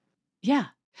working. Yeah.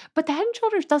 But the Head and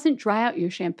Shoulders doesn't dry out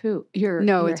your shampoo, your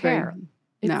hair.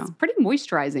 It's pretty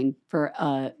moisturizing for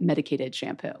a medicated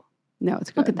shampoo. No,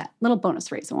 it's good. Look at that. Little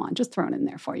bonus razor wand just thrown in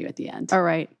there for you at the end. All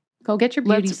right. Go get your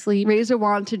beauty sleep. Razor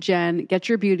wand to Jen. Get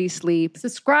your beauty sleep.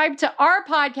 Subscribe to our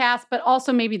podcast, but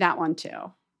also maybe that one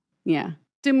too. Yeah.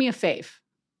 Do me a fave.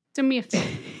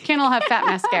 Can't all have fat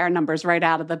mascara numbers right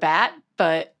out of the bat,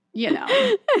 but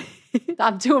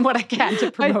I'm doing what I can to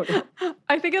promote it.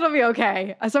 I think it'll be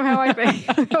okay. Somehow I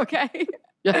think. Okay.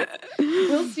 Yeah.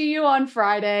 We'll see you on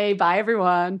Friday. Bye,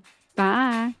 everyone.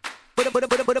 Bye.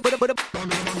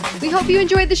 We hope you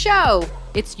enjoyed the show.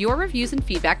 It's your reviews and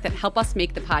feedback that help us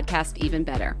make the podcast even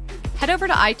better. Head over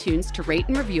to iTunes to rate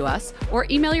and review us, or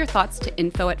email your thoughts to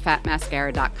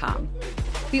info@fatmascara.com.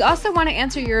 We also want to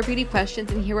answer your beauty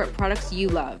questions and hear what products you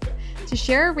love. To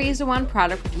share a Razor Wand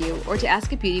product review or to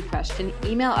ask a beauty question,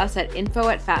 email us at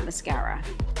info@fatmascara.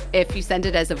 If you send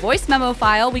it as a voice memo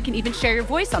file, we can even share your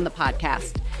voice on the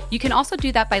podcast. You can also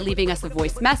do that by leaving us a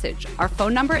voice message. Our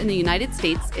phone number in the United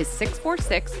States is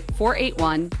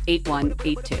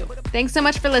 646-481-8182. Thanks so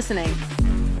much for listening.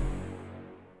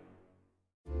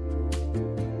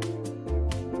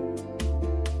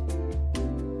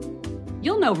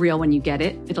 You'll know real when you get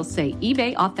it. It'll say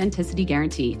eBay Authenticity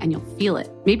Guarantee, and you'll feel it.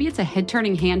 Maybe it's a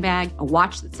head-turning handbag, a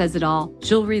watch that says it all,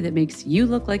 jewelry that makes you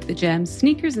look like the gems,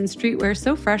 sneakers and streetwear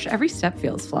so fresh every step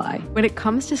feels fly. When it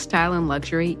comes to style and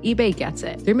luxury, eBay gets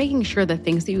it. They're making sure the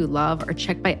things that you love are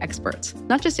checked by experts.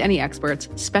 Not just any experts,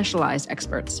 specialized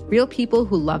experts. Real people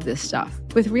who love this stuff.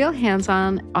 With real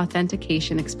hands-on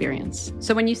authentication experience.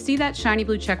 So when you see that shiny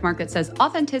blue checkmark that says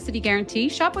Authenticity Guarantee,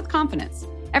 shop with confidence.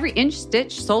 Every inch,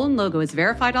 stitch, sole, and logo is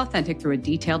verified authentic through a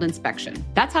detailed inspection.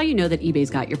 That's how you know that eBay's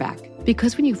got your back.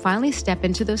 Because when you finally step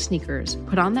into those sneakers,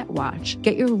 put on that watch,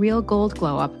 get your real gold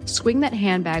glow up, swing that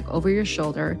handbag over your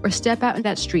shoulder, or step out in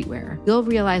that streetwear, you'll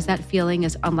realize that feeling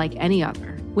is unlike any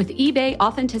other. With eBay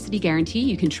Authenticity Guarantee,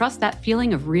 you can trust that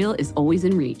feeling of real is always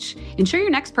in reach. Ensure your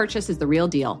next purchase is the real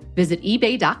deal. Visit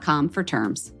ebay.com for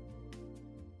terms.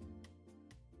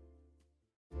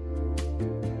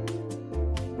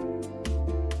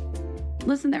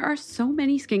 Listen, there are so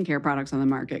many skincare products on the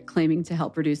market claiming to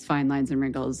help reduce fine lines and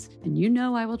wrinkles, and you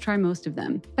know I will try most of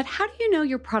them. But how do you know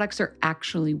your products are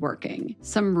actually working?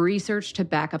 Some research to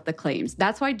back up the claims.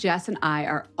 That's why Jess and I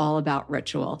are all about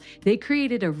Ritual. They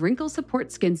created a wrinkle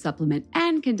support skin supplement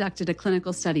and conducted a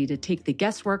clinical study to take the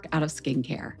guesswork out of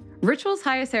skincare. Ritual's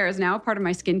Hyacera is now a part of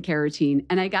my skincare routine,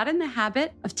 and I got in the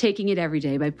habit of taking it every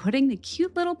day by putting the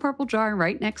cute little purple jar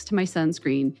right next to my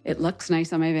sunscreen. It looks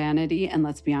nice on my vanity, and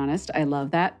let's be honest, I love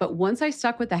that. But once I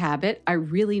stuck with the habit, I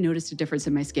really noticed a difference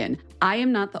in my skin. I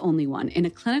am not the only one. In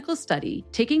a clinical study,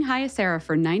 taking Hyacera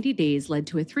for 90 days led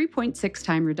to a 3.6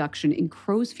 time reduction in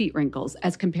crow's feet wrinkles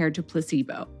as compared to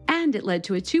placebo. And it led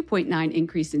to a 2.9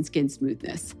 increase in skin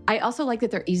smoothness. I also like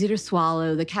that they're easy to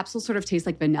swallow. The capsules sort of taste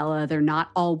like vanilla. They're not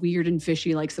all weird and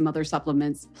fishy like some other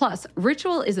supplements. Plus,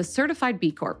 Ritual is a certified B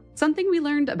Corp, something we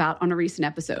learned about on a recent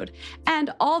episode.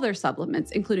 And all their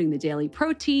supplements, including the daily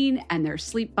protein and their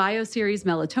Sleep Bio Series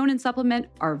melatonin supplement,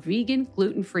 are vegan,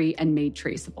 gluten-free, and made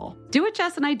traceable. Do what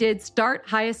Jess and I did. Start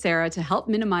Hyacera to help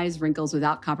minimize wrinkles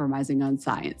without compromising on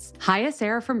science.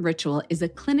 Hyacera from Ritual is a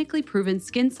clinically proven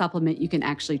skin supplement you can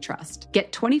actually trust.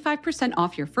 Get 25%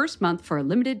 off your first month for a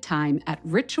limited time at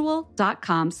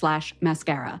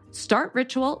ritual.com/mascara. Start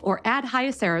Ritual or add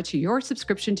Hyacera to your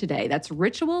subscription today. That's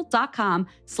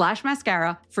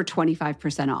ritual.com/mascara for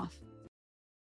 25% off.